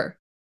pure.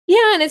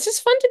 Yeah, and it's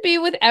just fun to be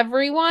with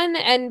everyone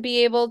and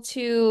be able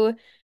to,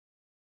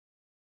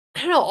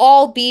 I don't know,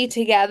 all be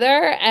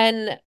together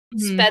and Mhm.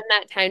 spend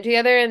that time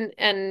together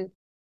and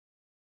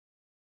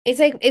it's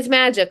like it's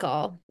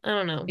magical. I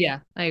don't know. Yeah,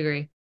 I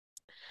agree.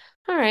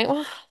 All right.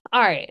 Well,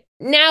 all right.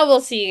 Now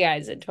we'll see you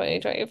guys in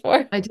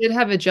 2024. I did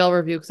have a gel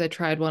review because I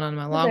tried one on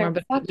my long run,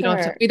 but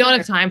Motherfucker. we don't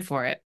have time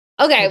for it.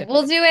 We Okay, don't.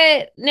 we'll do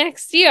it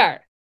next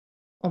year.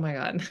 Oh my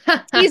God.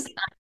 He's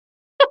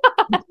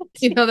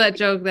You know that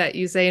joke that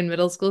you say in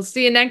middle school,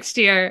 see you next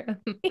year.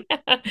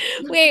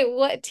 Wait,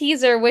 what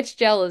teaser? Which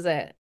gel is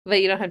it?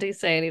 But you don't have to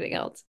say anything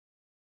else.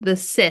 The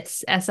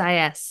SIS,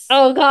 SIS.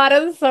 Oh God,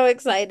 I'm so The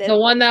excited.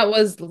 one that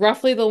was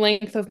roughly the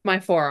length of my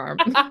forearm.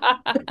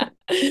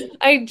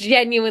 I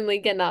genuinely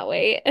cannot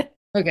wait.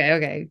 Okay,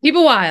 okay. Keep it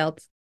wild.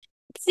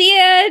 See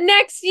you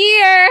next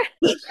year.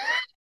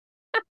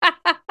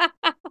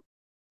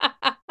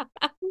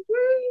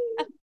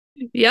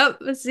 Yep.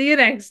 See you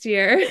next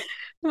year.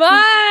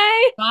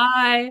 Bye.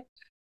 Bye.